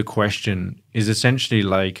premise of the question is essentially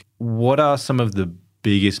like, what are some of the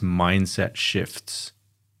biggest mindset shifts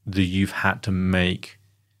that you've had to make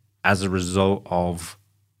as a result of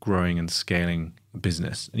growing and scaling a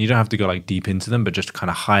business? And you don't have to go like deep into them, but just kind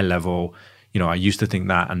of high level, I used to think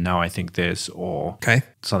that and now I think this, or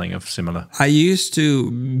something of similar. I used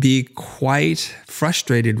to be quite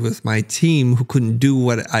frustrated with my team who couldn't do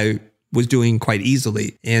what I was doing quite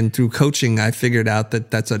easily. And through coaching, I figured out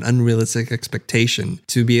that that's an unrealistic expectation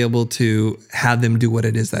to be able to have them do what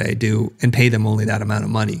it is that I do and pay them only that amount of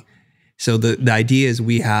money. So the idea is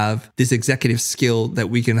we have this executive skill that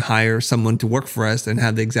we can hire someone to work for us and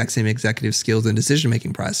have the exact same executive skills and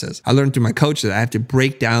decision-making process. I learned through my coach that I have to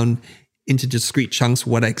break down into discrete chunks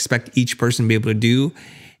what I expect each person to be able to do.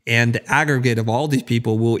 And the aggregate of all these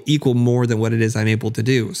people will equal more than what it is I'm able to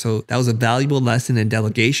do. So that was a valuable lesson in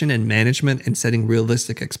delegation and management and setting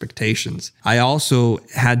realistic expectations. I also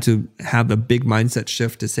had to have a big mindset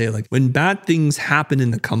shift to say, like, when bad things happen in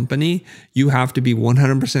the company, you have to be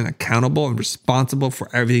 100% accountable and responsible for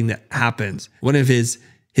everything that happens. One of his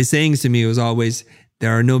sayings to me was always,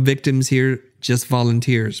 there are no victims here, just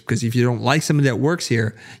volunteers. Because if you don't like somebody that works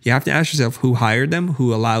here, you have to ask yourself who hired them,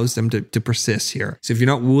 who allows them to persist here. So if you're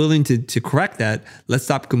not willing to correct that, let's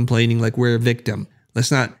stop complaining like we're a victim.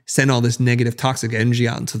 Let's not send all this negative toxic energy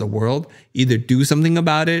out into the world. Either do something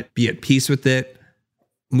about it, be at peace with it,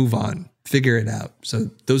 move on, figure it out.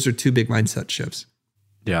 So those are two big mindset shifts.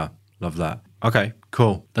 Yeah, love that. Okay,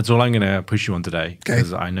 cool. That's all I'm going to push you on today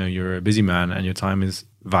because I know you're a busy man and your time is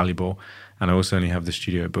valuable. And I also only have the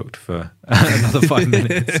studio booked for another 5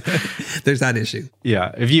 minutes. There's that issue.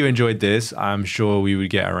 Yeah. If you enjoyed this, I'm sure we would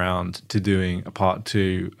get around to doing a part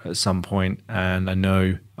 2 at some point. And I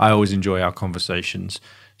know I always enjoy our conversations.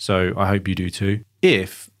 So I hope you do too.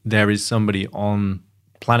 If there is somebody on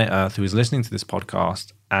planet Earth who is listening to this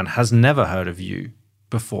podcast and has never heard of you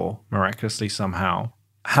before, miraculously somehow,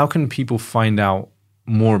 how can people find out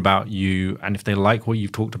more about you? And if they like what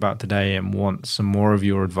you've talked about today and want some more of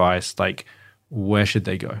your advice, like, where should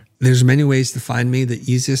they go? There's many ways to find me. The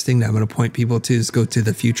easiest thing that I'm going to point people to is go to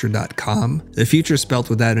thefutur.com. The future is spelled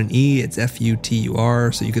without an E. It's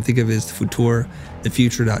Futur. So you could think of it as futur,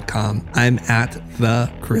 thefutur.com. I'm at the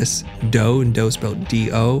Chris Do, and Do spelled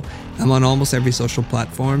D-O. I'm on almost every social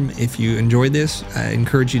platform. If you enjoyed this, I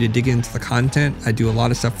encourage you to dig into the content. I do a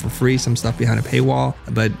lot of stuff for free, some stuff behind a paywall.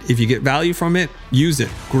 But if you get value from it, use it,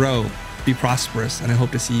 grow, be prosperous. And I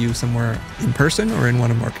hope to see you somewhere in person or in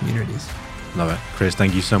one of our communities. Love it. Chris,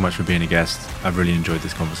 thank you so much for being a guest. I've really enjoyed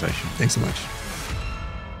this conversation. Thanks so much.